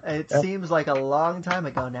believe. It seems like a long time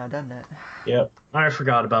ago now, doesn't it? Yep, I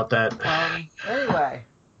forgot about that. Anyway.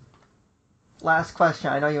 Last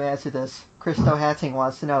question. I know you answered this. Christo Hatting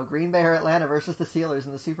wants to know, Green Bay or Atlanta versus the Steelers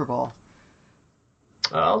in the Super Bowl?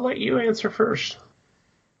 I'll let you answer first.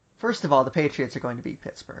 First of all, the Patriots are going to beat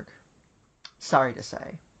Pittsburgh. Sorry to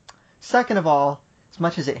say. Second of all, as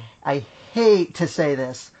much as I hate to say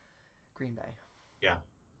this, Green Bay. Yeah.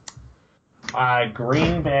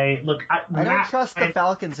 Green Bay. Look, I don't trust the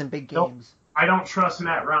Falcons in big games. I don't trust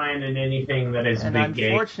Matt Ryan in anything that is big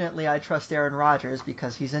game. Unfortunately, I trust Aaron Rodgers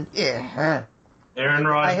because he's an Aaron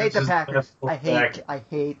Rodgers. I hate the Packers. I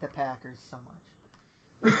hate the Packers so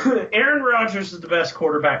much. Aaron Rodgers is the best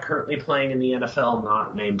quarterback currently playing in the NFL,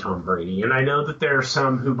 not named Tom Brady. And I know that there are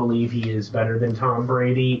some who believe he is better than Tom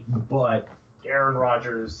Brady, but Aaron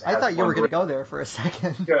Rodgers. I thought you were going to go there for a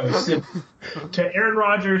second. Aaron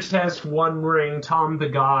Rodgers has 1 ring. Tom the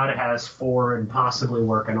God has 4 and possibly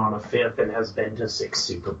working on a 5th and has been to 6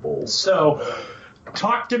 Super Bowls. So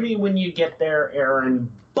talk to me when you get there,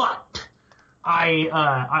 Aaron. But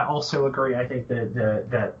I also agree. I think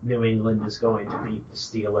that New England is going to beat the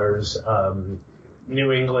Steelers.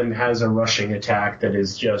 New England has a rushing attack that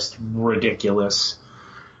is just ridiculous.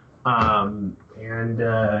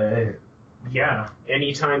 Yeah,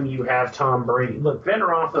 anytime you have Tom Brady. Look, Ben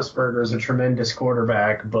Roethlisberger is a tremendous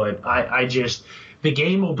quarterback, but the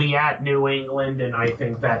game will be at New England, and I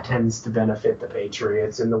think that tends to benefit the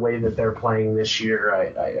Patriots in the way that they're playing this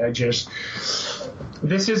year.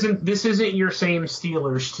 This isn't your same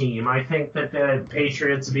Steelers team. I think that the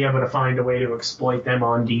Patriots will be able to find a way to exploit them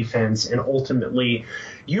on defense, and ultimately,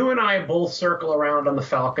 you and I both circle around on the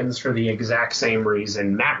Falcons for the exact same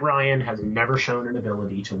reason. Matt Ryan has never shown an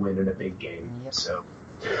ability to win in a big game. Yep. So,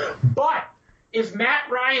 but if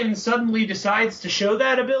Matt Ryan suddenly decides to show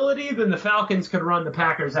that ability, then the Falcons could run the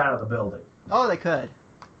Packers out of the building. Oh, they could.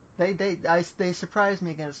 They surprised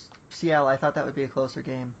me against Seattle. I thought that would be a closer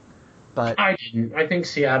game, but I didn't. I think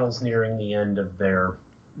Seattle's nearing the end of their.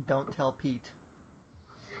 Don't tell Pete.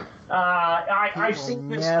 I've seen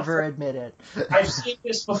this. Never admit it. I've seen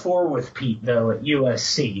this before with Pete though at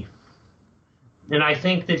USC, and I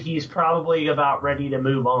think that he's probably about ready to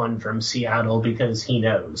move on from Seattle because he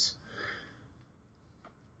knows.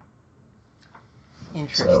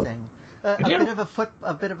 Interesting. A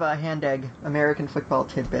bit of a hand egg American football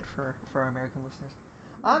tidbit for our American listeners.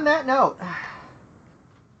 On that note,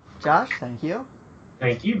 Josh, thank you.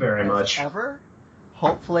 Thank you very much. Ever.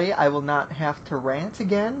 Hopefully, I will not have to rant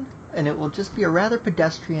again, and it will just be a rather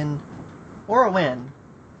pedestrian, or a win,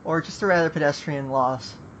 or just a rather pedestrian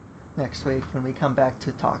loss next week when we come back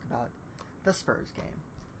to talk about the Spurs game.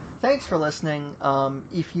 Thanks for listening.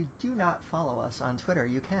 If you do not follow us on Twitter,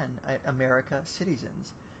 you can at American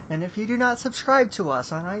Cityzens. And if you do not subscribe to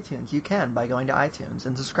us on iTunes, you can by going to iTunes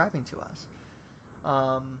and subscribing to us.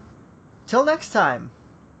 Till next time,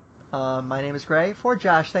 my name is Gray. For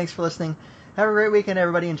Josh, thanks for listening. Have a great weekend,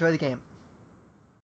 everybody. Enjoy the game.